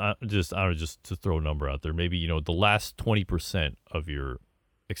just to throw a number out there. Maybe the last 20% of your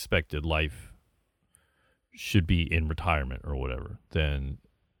expected life should be in retirement or whatever. Then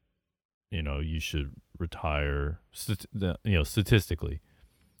you should retire, statistically,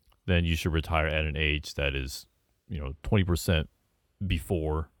 then you should retire at an age that is 20%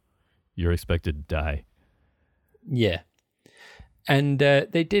 before you're expected to die. Yeah. And they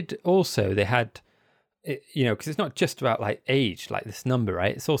had, because it's not just about, like, age, like this number,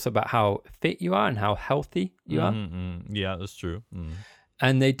 right? It's also about how fit you are and how healthy you are. Yeah, that's true.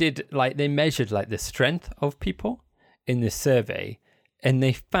 And they measured, like, the strength of people in this survey, and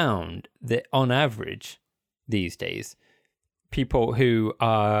they found that on average these days, people who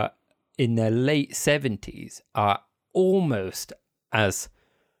are in their late 70s are almost as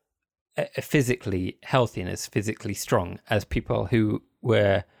physically healthy and as physically strong as people who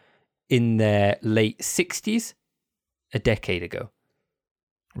were in their late 60s a decade ago.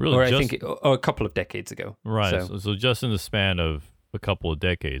 Really? Or a couple of decades ago. Right. So just in the span of a couple of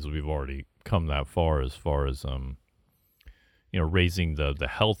decades, we've already come that far as raising the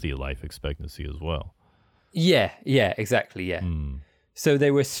healthy life expectancy as well. Yeah, exactly, yeah. So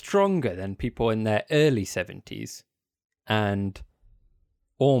they were stronger than people in their early 70s and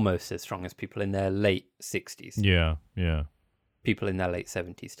almost as strong as people in their late 60s. Yeah. People in their late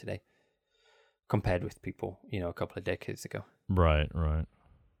 70s today, compared with people, a couple of decades ago. Right.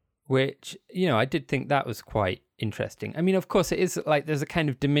 which, I did think that was quite interesting. I mean, of course, it is like there's a kind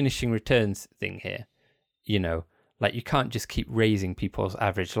of diminishing returns thing here, like you can't just keep raising people's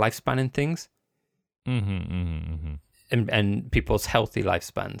average lifespan and things. And people's healthy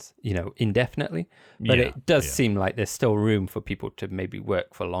lifespans, indefinitely. But it does seem like there's still room for people to maybe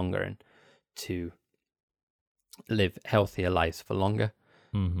work for longer and to live healthier lives for longer.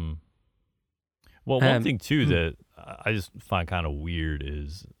 Well, one thing too that I just find kind of weird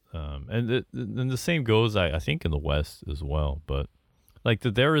is, and the same goes, I think, in the West as well. But like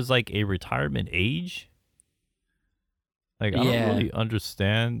that, there is like a retirement age. Like I don't really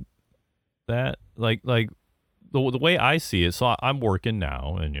understand that. Like the way I see it. So I'm working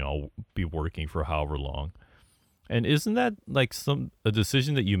now, and I'll be working for however long. And isn't that like a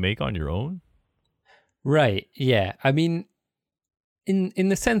decision that you make on your own? Right. Yeah. I mean, in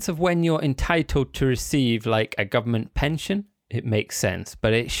the sense of when you're entitled to receive like a government pension, it makes sense.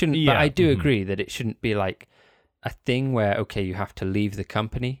 But it shouldn't. Yeah. But I do agree that it shouldn't be like a thing where, okay, you have to leave the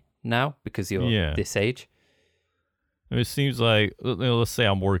company now because you're this age. I mean, it seems like, let's say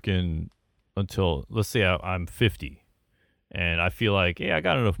I'm working until, let's say I'm 50, and I feel like, hey, I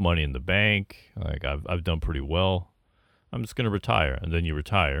got enough money in the bank. Like I've done pretty well. I'm just gonna retire, and then you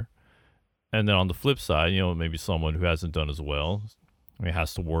retire. And then on the flip side, maybe someone who hasn't done as well,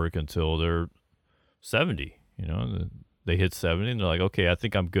 has to work until they're 70. They hit 70 and they're like, okay, I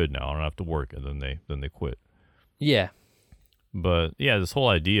think I'm good now. I don't have to work, and then they quit. Yeah. But yeah, this whole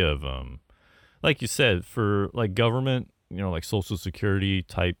idea of like you said, for like government, like Social Security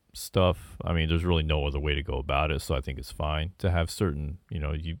type stuff, I mean, there's really no other way to go about it. So I think it's fine to have certain,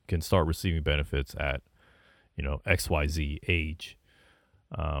 you can start receiving benefits at, XYZ age.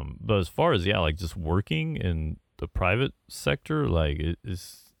 But as far as, like just working in the private sector, like it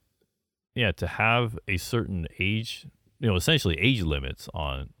is, to have a certain age, essentially age limits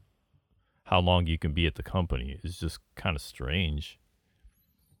on how long you can be at the company is just kind of strange.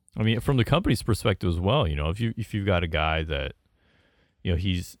 I mean, from the company's perspective as well, if you've got a guy that,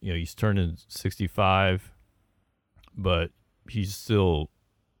 he's turning 65, but he's still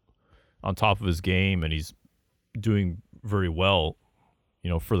on top of his game and he's doing very well,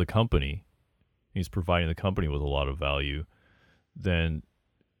 for the company, he's providing the company with a lot of value, then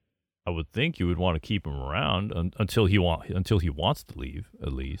I would think you would want to keep him around until he wants to leave,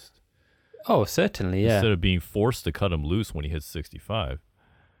 at least. Oh, certainly, yeah. Instead of being forced to cut him loose when he hits 65.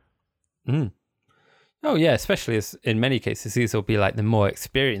 Oh yeah, especially as in many cases these will be like the more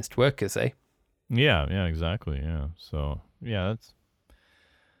experienced workers, eh? Yeah, exactly. Yeah. So yeah,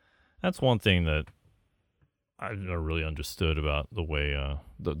 that's one thing that I've never really understood about the way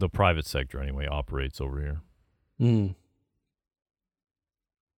the private sector anyway operates over here.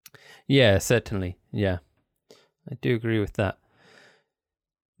 Yeah, certainly. Yeah, I do agree with that.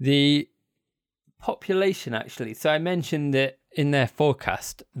 The population, actually. So I mentioned that in their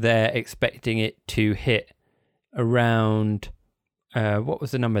forecast, they're expecting it to hit around, what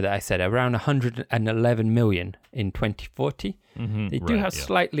was the number that I said? Around 111 million in 2040. They do have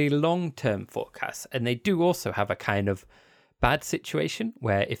slightly long-term forecasts, and they do also have a kind of bad situation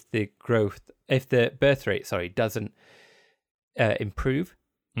where if the birth rate, doesn't improve,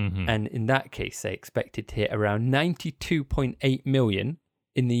 and in that case, they expect it to hit around 92.8 million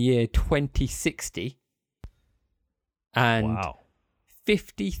in the year 2060. And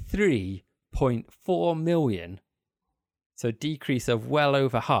 53.4 million. So decrease of well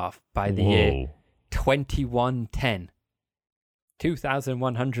over half by the year 2110.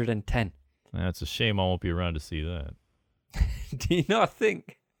 2110. That's a shame I won't be around to see that. Do you not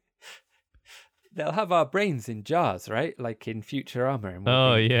think they'll have our brains in jars, right? Like in Futurama. And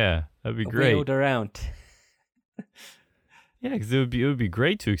that'd be great. Wheeled around. Yeah, because it would be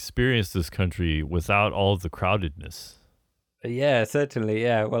great to experience this country without all of the crowdedness. Yeah, certainly.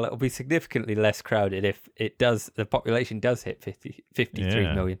 Yeah. Well, it'll be significantly less crowded if the population does hit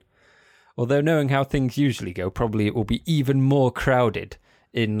 53 million. Although knowing how things usually go, probably it will be even more crowded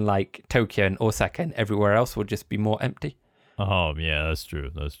in like Tokyo and Osaka, and everywhere else will just be more empty. Oh, yeah, that's true.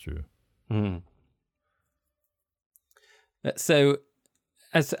 So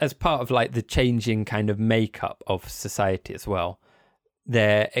as part of like the changing kind of makeup of society as well,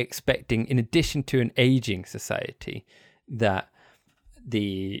 they're expecting, in addition to an aging society, that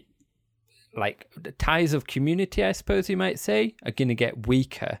the ties of community, I suppose you might say, are going to get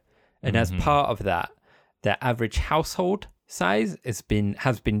weaker. And as part of that, their average household size has been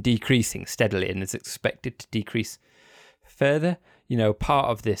decreasing steadily and is expected to decrease further. Part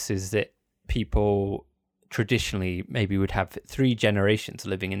of this is that people traditionally maybe would have 3 generations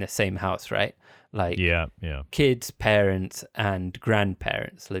living in the same house, right? Like kids, parents, and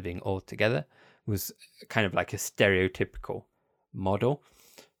grandparents living all together was kind of like a stereotypical model.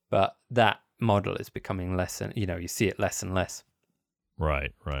 But that model is becoming less, and you see it less and less.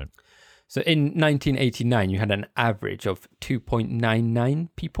 Right. So in 1989, you had an average of 2.99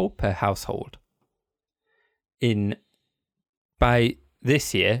 people per household. By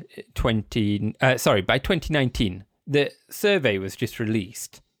this year, by 2019, the survey was just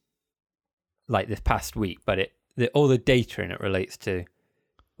released like this past week, but all the data in it relates to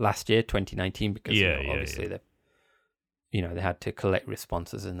last year, 2019, because obviously they had to collect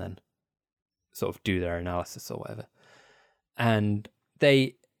responses and then sort of do their analysis or whatever. And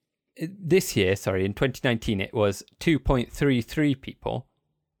this year, in 2019, it was 2.33 people.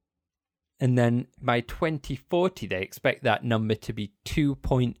 And then by 2040, they expect that number to be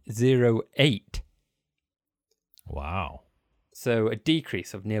 2.08. Wow. So a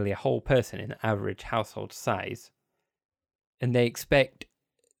decrease of nearly a whole person in average household size. And they expect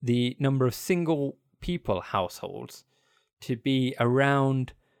the number of single people households to be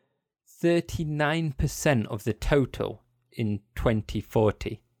around 39% of the total in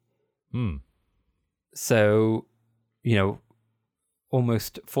 2040. So,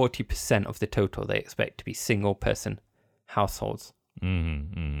 almost 40% of the total they expect to be single person households.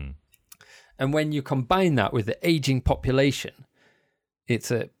 And when you combine that with the aging population,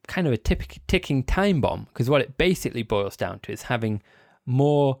 it's a kind of a ticking time bomb, because what it basically boils down to is having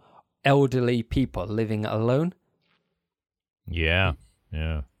more elderly people living alone. Yeah.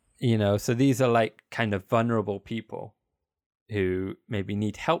 So these are like kind of vulnerable people who maybe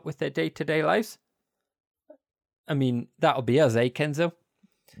need help with their day-to-day lives. I mean, that'll be us, Kenzo?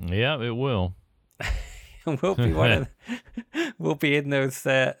 Yeah, it will. We'll be we'll be in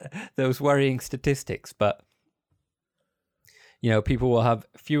those worrying statistics, but people will have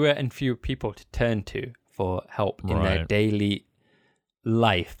fewer and fewer people to turn to for help in their daily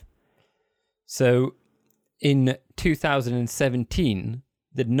life. So in 2017,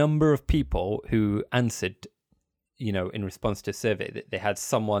 the number of people who answered, in response to a survey that they had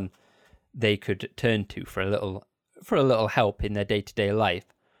someone they could turn to for a little help in their day-to-day life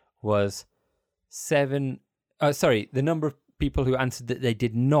was the number of people who answered that they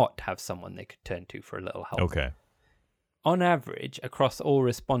did not have someone they could turn to for a little help. Okay. On average, across all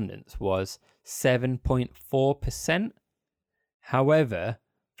respondents, was 7.4%. However,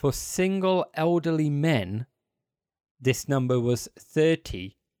 for single elderly men, this number was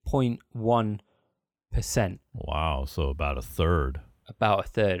 30.1%. Wow, so about a third. About a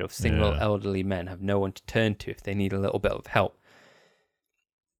third of single elderly men have no one to turn to if they need a little bit of help.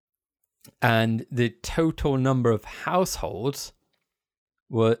 And the total number of households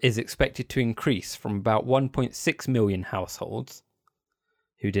is expected to increase from about 1.6 million households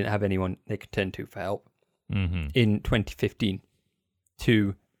who didn't have anyone they could turn to for help in 2015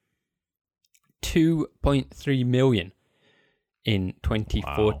 to 2.3 million in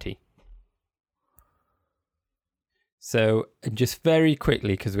 2040. Wow. So just very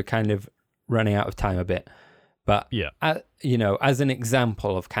quickly, because we're kind of running out of time a bit, but as an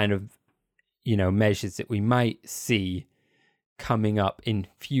example of kind of, measures that we might see coming up in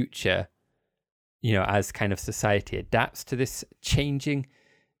future, as kind of society adapts to this changing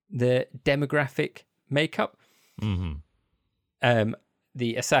the demographic makeup.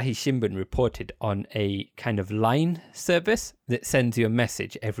 The Asahi Shimbun reported on a kind of line service that sends you a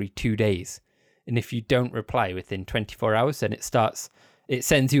message every 2 days. And if you don't reply within 24 hours, then it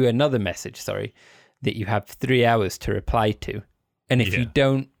sends you another message, that you have 3 hours to reply to. And if you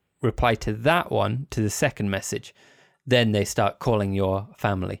don't reply to that one, to the second message, then they start calling your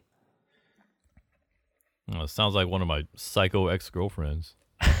family. Well, it sounds like one of my psycho ex-girlfriends.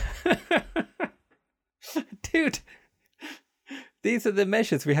 Dude, these are the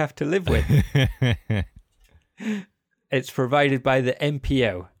measures we have to live with. It's provided by the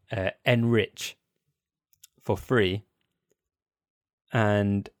NPO, Enrich, for free.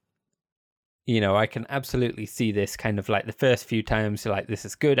 And, I can absolutely see this kind of like the first few times you're like, this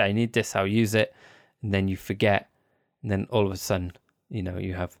is good, I need this, I'll use it. And then you forget. And then all of a sudden,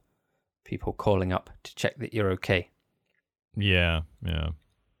 you have people calling up to check that you're okay. Yeah.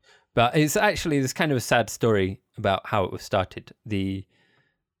 But it's actually, there's kind of a sad story about how it was started. The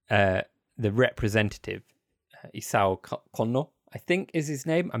representative, Isao Kono, I think is his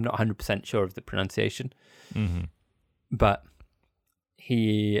name. I'm not 100% sure of the pronunciation. But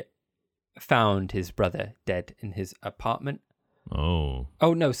he found his brother dead in his apartment. Oh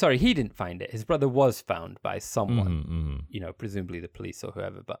no, sorry, he didn't find it. His brother was found by someone, presumably the police or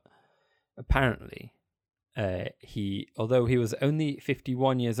whoever. But apparently, although he was only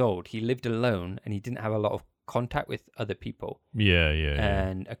 51 years old, he lived alone and he didn't have a lot of contact with other people. Yeah.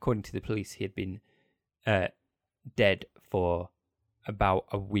 And according to the police, he had been dead for about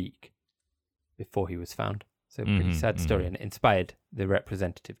a week before he was found. So pretty sad story, and it inspired the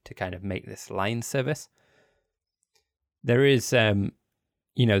representative to kind of make this line service. There is, the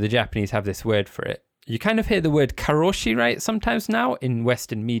Japanese have this word for it. You kind of hear the word karoshi, right? Sometimes now in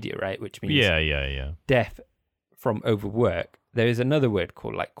Western media, right? Which means death from overwork. There is another word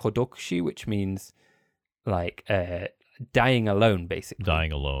called like kodokushi, which means like dying alone, basically.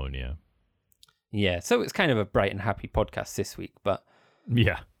 Dying alone, yeah. Yeah, so it's kind of a bright and happy podcast this week, but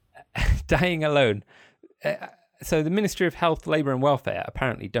yeah, dying alone. So the Ministry of Health, Labour and Welfare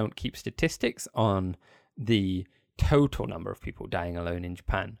apparently don't keep statistics on the total number of people dying alone in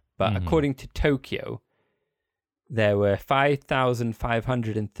Japan. But according to Tokyo, there were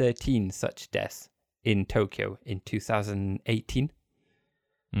 5,513 such deaths in Tokyo in 2018.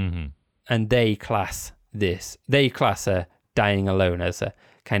 And they class a dying alone as a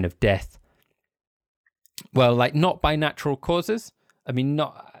kind of death. Well, like not by natural causes. I mean,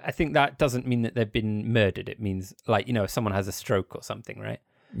 I think that doesn't mean that they've been murdered. It means like, if someone has a stroke or something, right?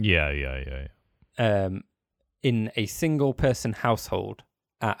 Yeah. In a single person household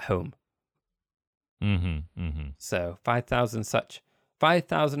at home. So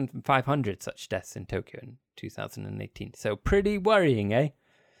 5,500 such deaths in Tokyo in 2018. So pretty worrying, eh?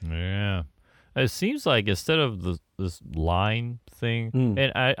 Yeah. It seems like instead of this line thing,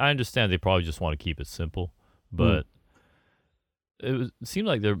 and I understand they probably just want to keep it simple, but it seemed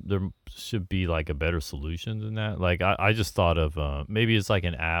like there should be like a better solution than that. Like I just thought of maybe it's like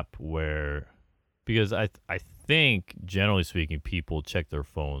an app where, because I think generally speaking people check their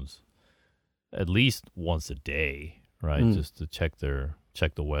phones at least once a day, right? Just to check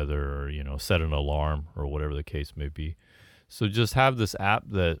the weather or set an alarm or whatever the case may be. So just have this app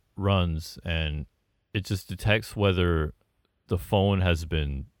that runs and it just detects whether the phone has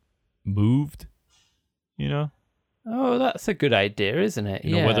been moved, Oh, that's a good idea, isn't it?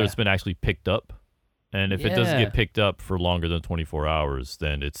 Whether it's been actually picked up. And if it doesn't get picked up for longer than 24 hours,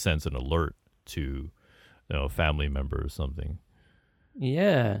 then it sends an alert to a family member or something.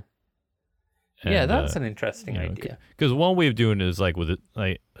 Yeah. And, that's an interesting idea. Because one way of doing it is like with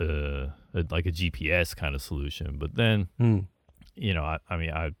like a GPS kind of solution, but then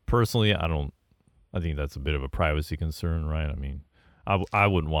I personally I think that's a bit of a privacy concern, right? I mean, I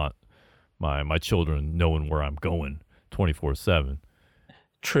wouldn't want my children knowing where I'm going 24/7.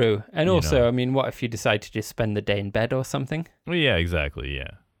 True. And also, I mean, what if you decide to just spend the day in bed or something? Well, yeah, exactly, yeah.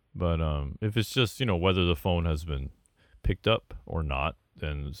 But if it's just, whether the phone has been picked up or not,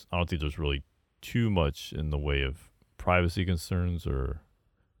 then I don't think there's really too much in the way of privacy concerns or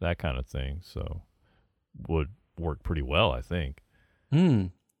that kind of thing. So would work pretty well, I think.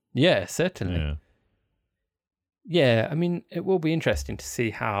 Yeah, certainly. Yeah, I mean, it will be interesting to see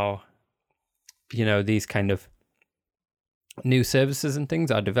how, these kind of new services and things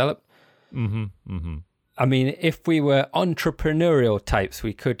are developed. I mean, if we were entrepreneurial types,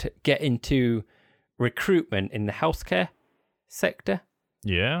 we could get into recruitment in the healthcare sector.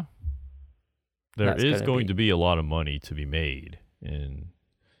 Yeah. There is going to be a lot of money to be made in,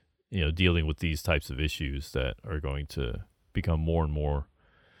 dealing with these types of issues that are going to become more and more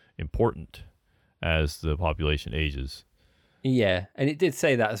important as the population ages. Yeah, and it did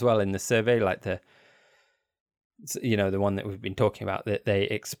say that as well in the survey, like the one that we've been talking about, that they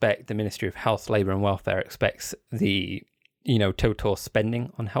expect the Ministry of Health, Labour and Welfare expects the, total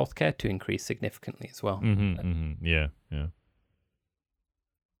spending on healthcare to increase significantly as well. Yeah.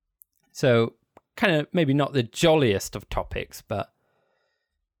 So kind of maybe not the jolliest of topics, but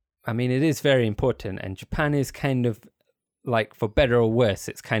I mean, it is very important. And Japan is kind of like, for better or worse,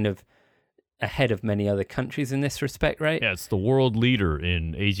 it's kind of ahead of many other countries in this respect, right? Yeah, it's the world leader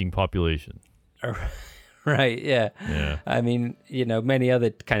in aging population. Right, yeah. Yeah. I mean, many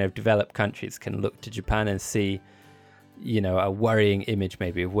other kind of developed countries can look to Japan and see, a worrying image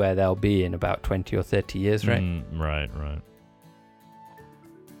maybe of where they'll be in about 20 or 30 years, right? Right.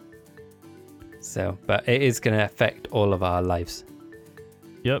 So, but it is going to affect all of our lives.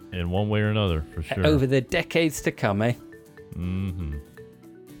 Yep, in one way or another, for sure. Over the decades to come, eh?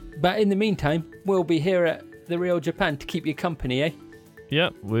 But in the meantime, we'll be here at The Real Japan to keep you company, eh?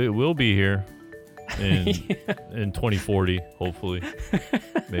 Yep, we will be here in 2040, hopefully.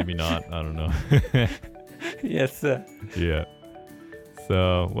 Maybe not, I don't know. Yes, sir. Yeah.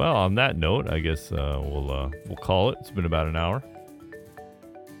 So, well, on that note, I guess we'll call it. It's been about an hour.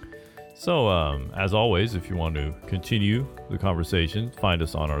 So, as always, if you want to continue the conversation, find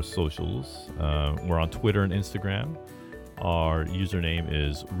us on our socials. We're on Twitter and Instagram. Our username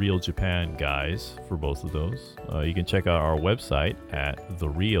is Real Japan Guys for both of those. You can check out our website at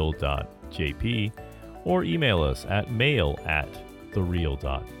thereal.jp or email us at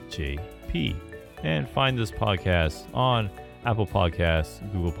mail@thereal.jp. And find this podcast on Apple Podcasts,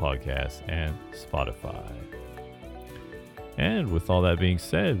 Google Podcasts, and Spotify. And with all that being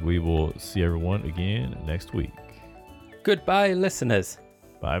said, we will see everyone again next week. Goodbye, listeners.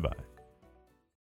 Bye-bye.